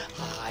的。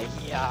哎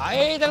呀，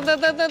哎，等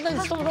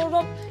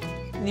，stop！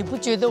你不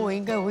觉得我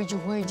应该回去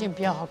换一件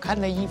比较好看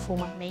的衣服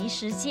吗？没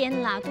时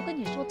间啦，都跟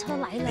你说车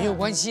来了。没有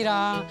关系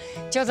啦，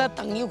叫他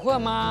等一会儿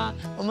嘛。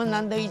我们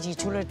难得一起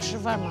出来吃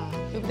饭嘛，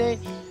对不对？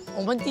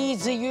我们第一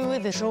次约会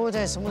的时候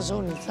在什么时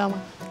候，你知道吗？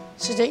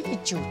是在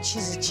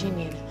1977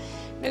年的，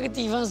那个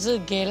地方是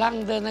给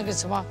浪的那个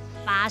什么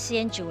八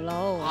仙酒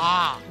楼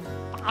啊，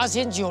八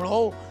仙酒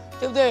楼，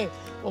对不对？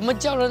我们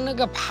叫了那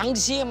个螃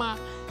蟹嘛，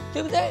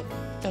对不对？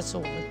这是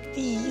我们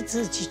第一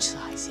次去吃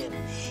海鲜，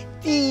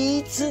第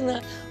一次呢，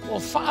我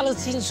发了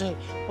薪水，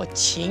我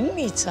请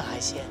你吃海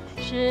鲜。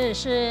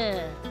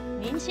是，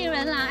年轻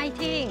人啦，爱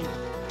听。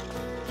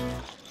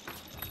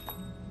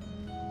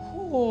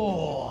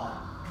哇！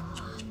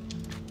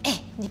哎，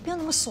你不要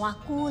那么耍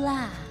孤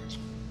啦。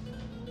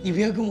你不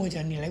要跟我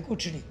讲你来过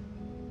这里，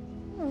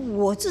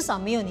我至少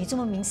没有你这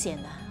么明显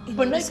的。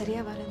本来，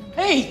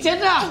哎，真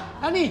的，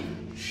哪里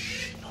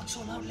 ？Not so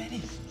loud, lady.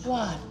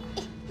 What?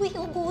 Where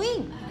you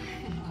going?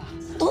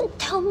 Don't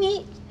tell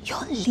me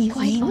you're leaving.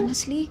 Quite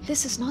honestly,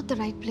 this is not the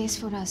right place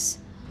for us.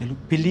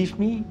 Believe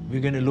me, we're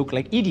going to look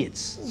like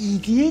idiots.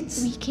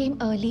 Idiots? We came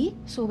early,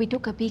 so we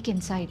took a peek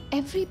inside.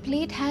 Every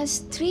plate has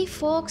 3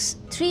 forks,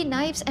 3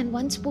 knives, and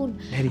 1 spoon.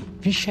 Larry,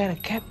 we share a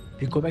cab.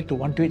 We go back to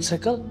 128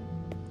 Circle.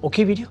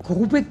 Okay with you?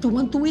 Go back to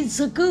 128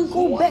 Circle?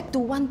 Go back to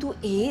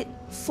 128?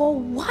 For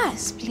what?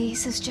 This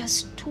place is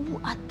just too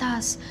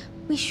atas.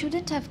 We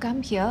shouldn't have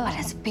come here. But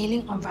that's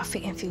bailing on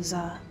Rafiq and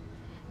Filza.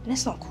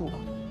 That's not cool.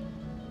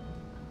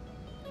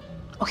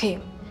 Okay,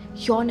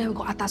 you all never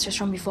got atas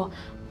restaurant before.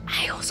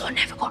 I also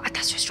never got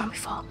atas restaurant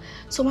before.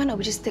 So why not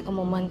we just take a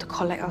moment to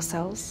collect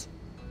ourselves?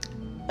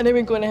 And then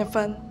we're going to have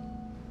fun.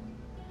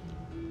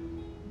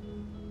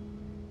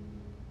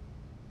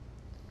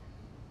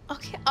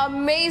 Okay,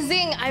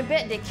 amazing! I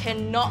bet they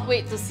cannot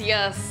wait to see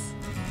us.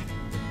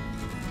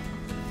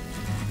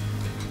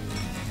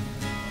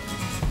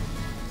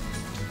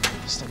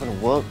 It's not gonna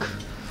work.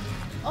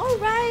 All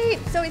right,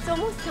 so it's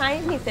almost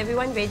time. Is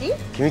everyone ready?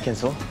 Can we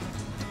cancel?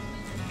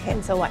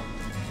 Cancel what?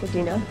 For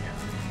dinner?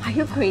 Are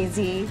you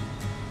crazy?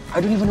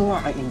 I don't even know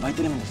why I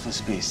invited them in the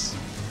first place.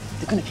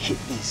 They're gonna hate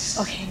this.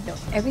 Okay, no,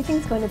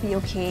 everything's gonna be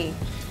okay.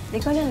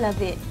 They're gonna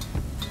love it.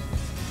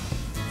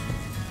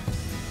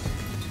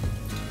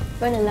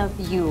 Gonna love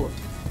you.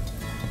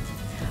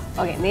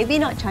 Okay, maybe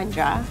not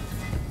Chandra,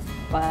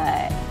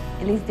 but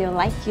at least they'll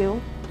like you.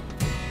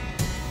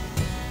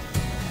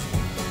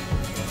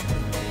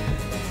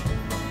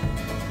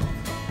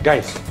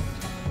 Guys,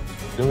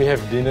 don't we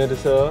have dinner to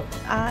serve?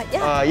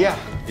 Yeah. Yeah.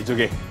 It's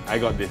okay. I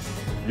got this.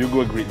 You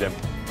go greet them.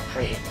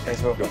 Hey,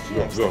 thanks, bro.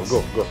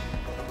 Go.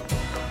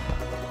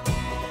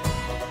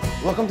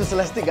 Welcome to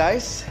Celestic,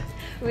 guys.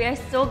 We are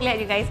so glad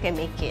you guys can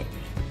make it.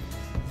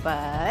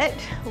 But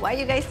why are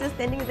you guys still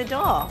standing at the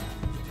door?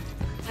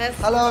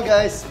 Hello,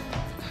 guys.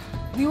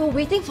 We were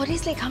waiting for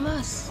these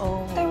latecomers.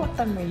 Oh. What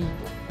time are you?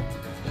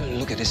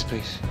 Look at this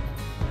place.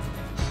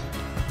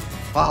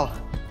 Wow.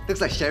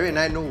 Looks like Sherry and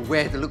I know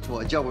where to look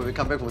for a job when we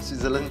come back from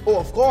Switzerland. Oh,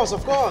 of course,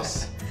 of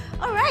course.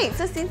 All right,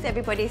 so since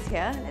everybody's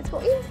here, let's go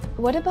in.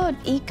 What about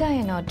Ika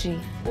and Audrey?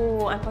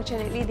 Oh,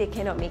 unfortunately, they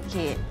cannot make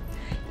it.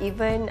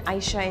 Even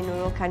Aisha and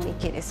Nurul can't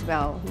make it as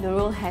well.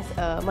 Nurul has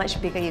a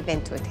much bigger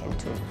event to attend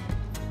to.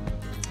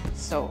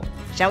 So,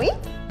 shall we?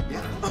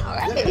 Yeah. All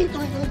right.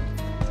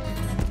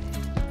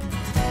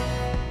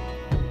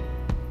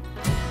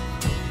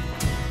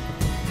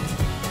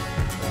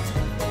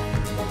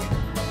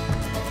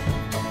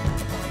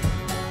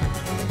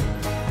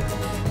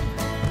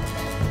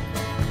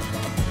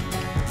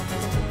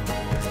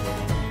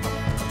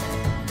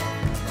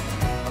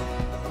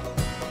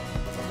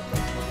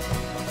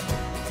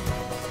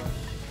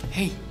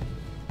 Hey,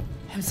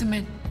 handsome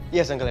man.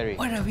 Yes, Uncle Larry.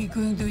 What are we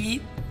going to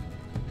eat?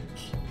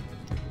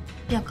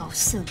 不要搞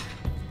事。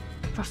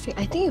 Rafiq,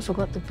 I think you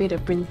forgot to pay the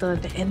printer.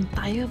 The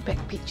entire back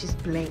page is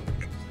blank.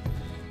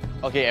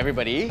 Okay,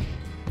 everybody.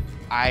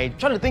 I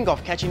tried to think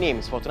of catchy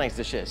names for tonight's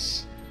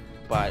dishes,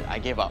 but I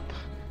gave up.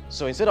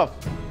 So instead of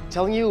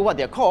telling you what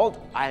they're called,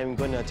 I'm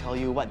gonna tell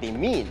you what they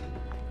mean.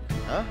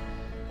 Huh?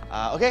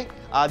 Okay,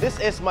 this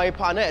is my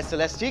partner at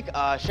Celestic,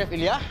 Chef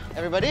Ilya,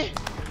 everybody.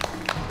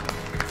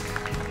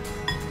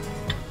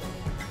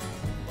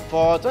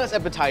 For tonight's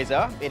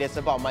appetizer, it is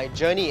about my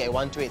journey at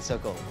 128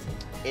 Circle.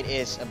 It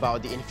is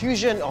about the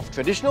infusion of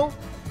traditional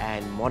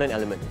and modern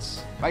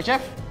elements. Right,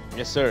 Chef?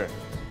 Yes, sir.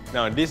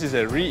 Now, this is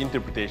a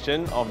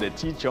reinterpretation of the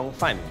Chi Chong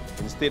Fan.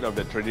 Instead of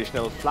the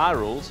traditional flour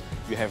rolls,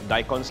 you have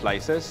daikon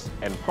slices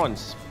and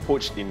prawns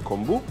poached in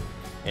kombu.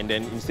 And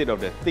then instead of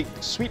the thick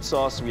sweet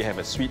sauce, we have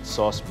a sweet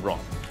sauce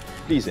broth.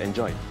 Please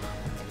enjoy.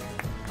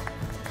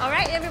 All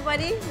right,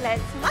 everybody,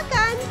 let's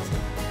makan.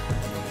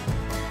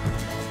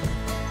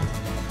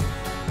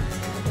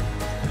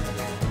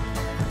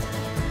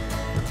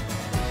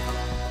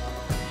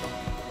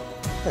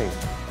 Hey,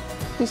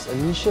 this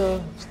Alicia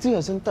still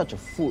hasn't touched a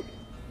food.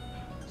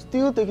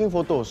 Still taking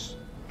photos.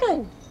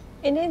 Kan?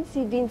 And then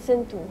si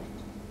Vincent too.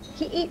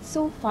 He ate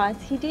so fast,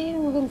 he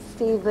didn't even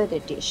savor the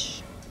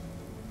dish.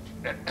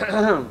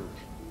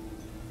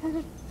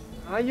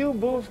 Are you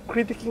both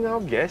critiquing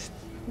our guests?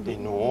 They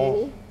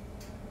know.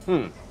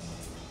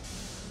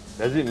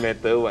 Does it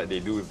matter what they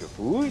do with the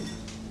food?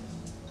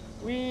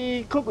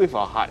 We cook with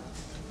our hearts.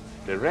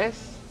 The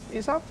rest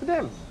is up to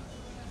them.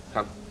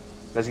 Come,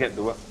 let's get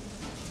to work.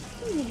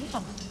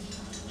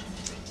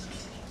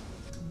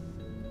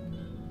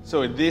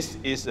 So this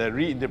is a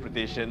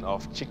reinterpretation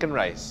of chicken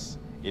rice.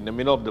 In the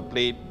middle of the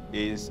plate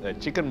is a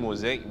chicken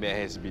mosaic that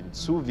has been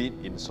sous vide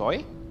in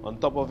soy. On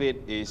top of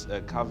it is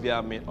a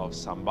caviar made of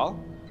sambal.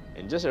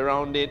 And just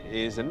around it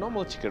is a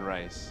normal chicken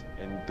rice.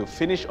 And to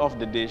finish off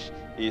the dish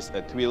is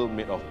a tuile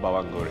made of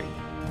bawang goreng.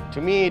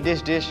 To me,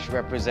 this dish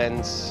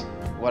represents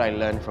what I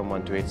learned from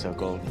 128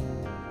 Circle.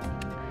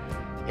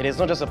 It is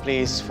not just a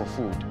place for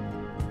food,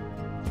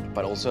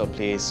 but also a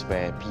place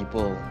where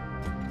people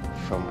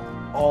from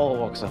all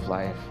walks of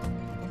life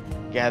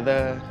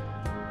gather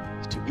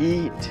to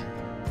eat,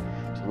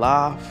 to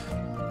laugh,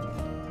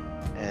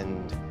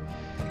 and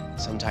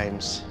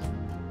sometimes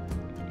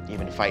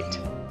even fight.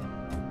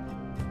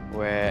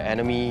 Where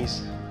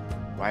enemies,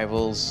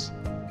 rivals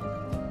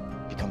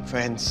become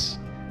friends,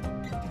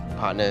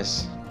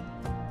 partners,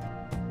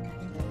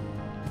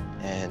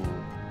 and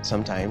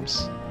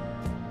sometimes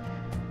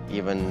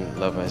even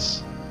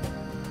lovers.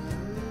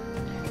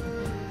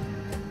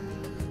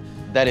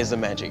 That is the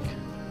magic.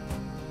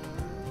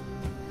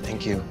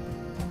 Thank you.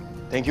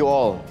 Thank you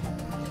all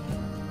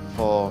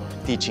for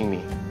teaching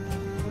me.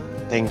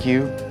 Thank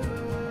you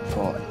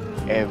for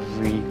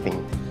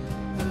everything.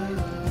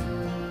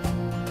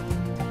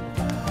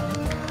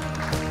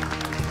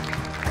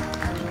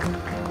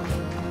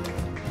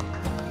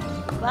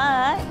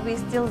 But we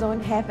still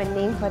don't have a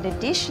name for the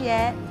dish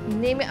yet.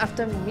 Name it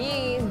after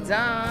me,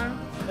 duh.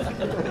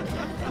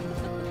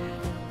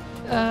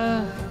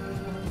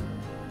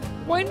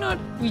 Why not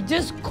we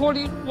just call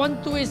it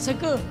 128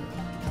 Circle?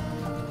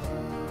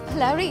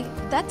 Larry,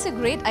 that's a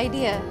great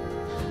idea.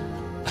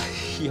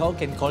 You all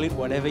can call it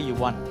whatever you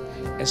want,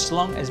 as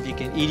long as we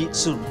can eat it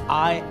soon.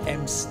 I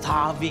am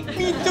starving.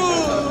 Me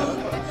too!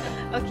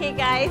 Okay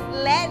guys,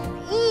 let's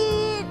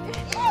eat!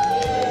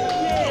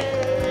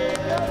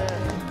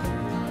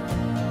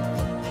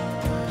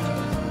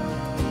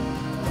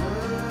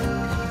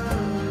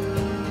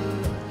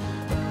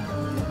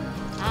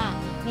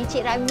 Ni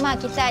Cik Raima,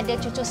 kita ada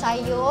cucur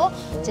sayur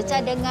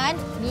cecah dengan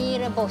mi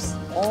rebus.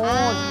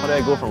 How do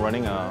I go from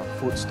running a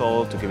food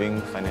stall to giving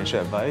financial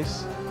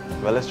advice?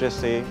 Well, let's just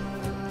say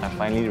I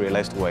finally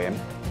realized who I am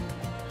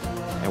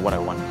and what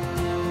I want.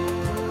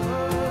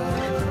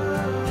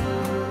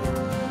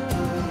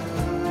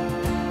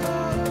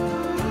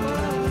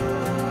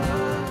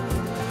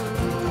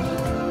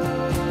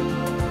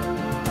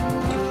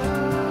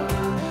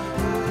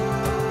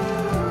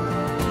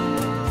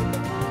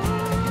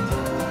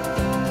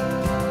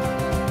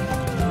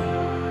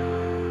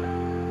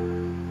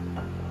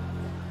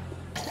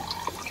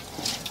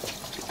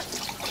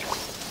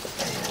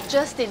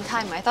 Just in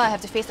time. I thought I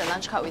have to face the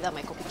lunch crowd without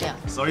my kopitiam.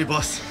 Sorry,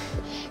 boss.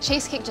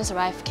 Shay's cake just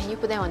arrived. Can you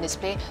put them on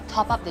display?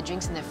 Top up the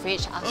drinks in the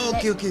fridge.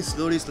 Okay,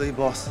 slowly,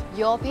 boss.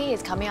 Your pay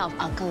is coming out of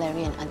Uncle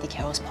Larry and Auntie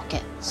Carol's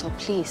pocket, so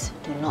please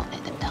do not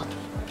let them down.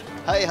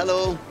 Hi,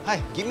 hello.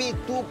 Hi, give me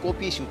 2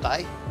 kopi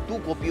shutai, 2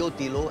 kopi o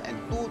tilo, and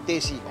 2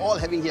 tesi, all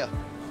having here.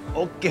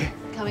 Okay.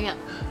 Coming up.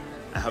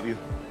 I help you.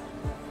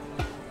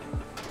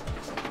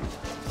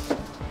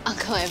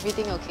 Uncle,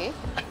 everything okay?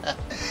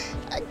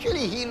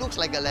 Actually, he looks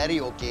like a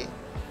Larry, okay?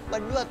 But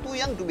you are too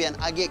young to be an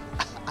agek.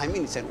 I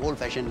mean, it's an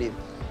old-fashioned name.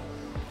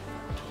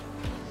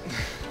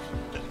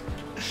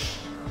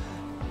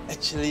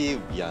 Actually,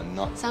 we are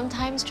not.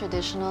 Sometimes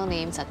traditional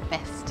names are the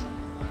best.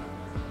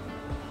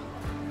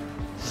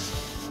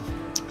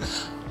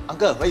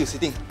 Uncle, where are you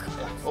sitting?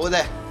 Over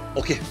there.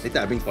 Okay, later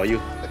I bring for you.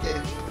 Okay.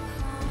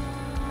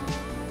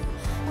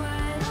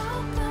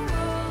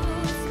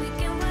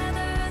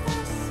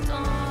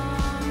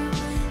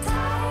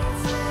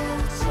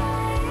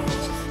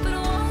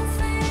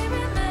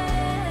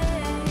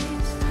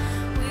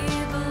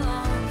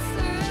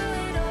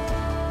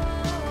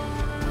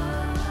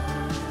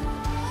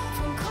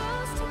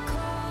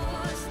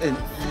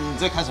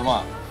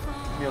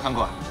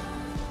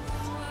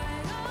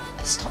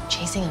 Stop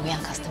chasing away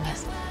our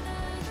customers.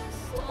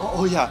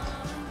 Oh yeah.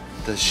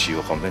 She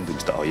will complain to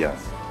Mr. Oya.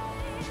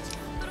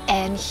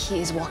 And he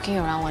is walking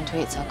around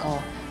 128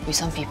 Circle with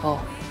some people.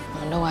 I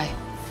wonder why.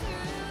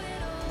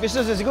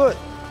 Business is good,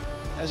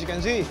 as you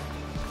can see.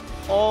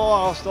 All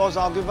our stores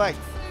are occupied,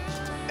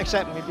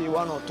 except maybe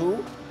 1 or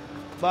 2.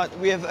 But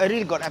we have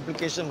already got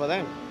application for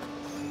them.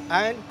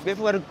 And we've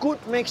got a good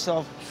mix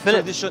of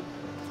tradition.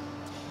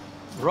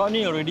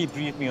 Rodney already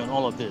briefed me on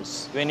all of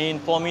this when he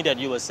informed me that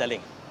you were selling.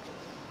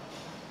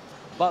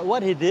 But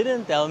what he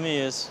didn't tell me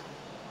is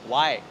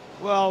why.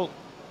 Well,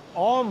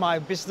 all my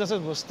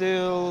businesses were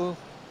still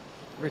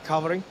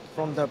recovering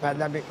from the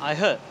pandemic. I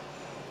heard.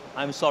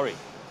 I'm sorry.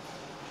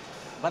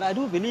 But I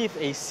do believe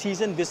a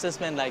seasoned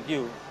businessman like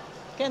you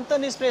can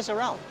turn this place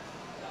around.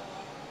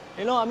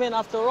 You know, I mean,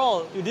 after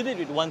all, you did it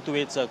with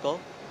 128 Circle.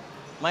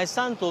 My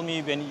son told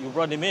me when you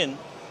brought him in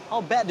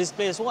how bad this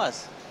place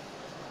was.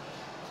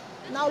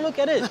 Now look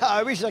at it.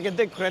 I wish I could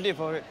take credit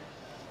for it.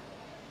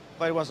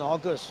 But it was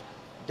August.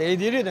 They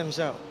did it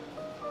themselves.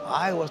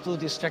 I was too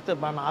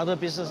distracted by my other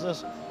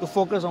businesses to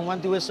focus on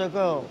 128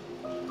 Circle.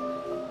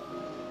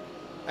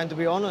 And to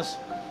be honest,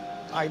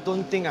 I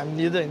don't think I'm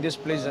needed in this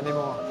place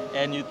anymore.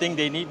 And you think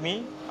they need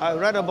me? I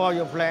read about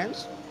your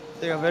plans.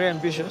 They are very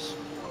ambitious.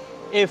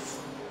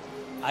 If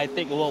I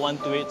take over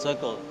 128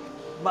 Circle.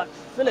 But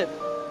Philip,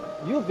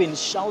 you've been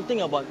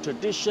shouting about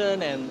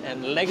tradition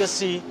and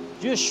legacy.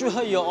 You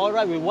sure you're all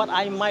right with what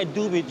I might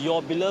do with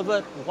your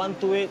beloved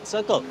 128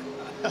 Circle?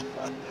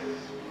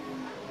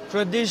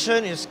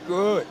 Tradition is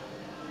good.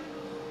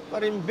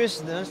 But in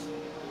business,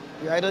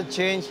 you either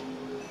change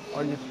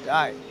or you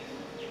die.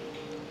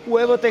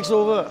 Whoever takes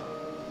over,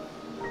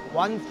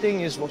 one thing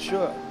is for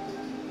sure.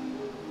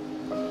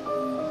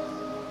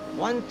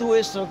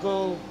 128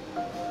 Circle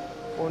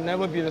will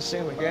never be the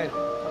same again.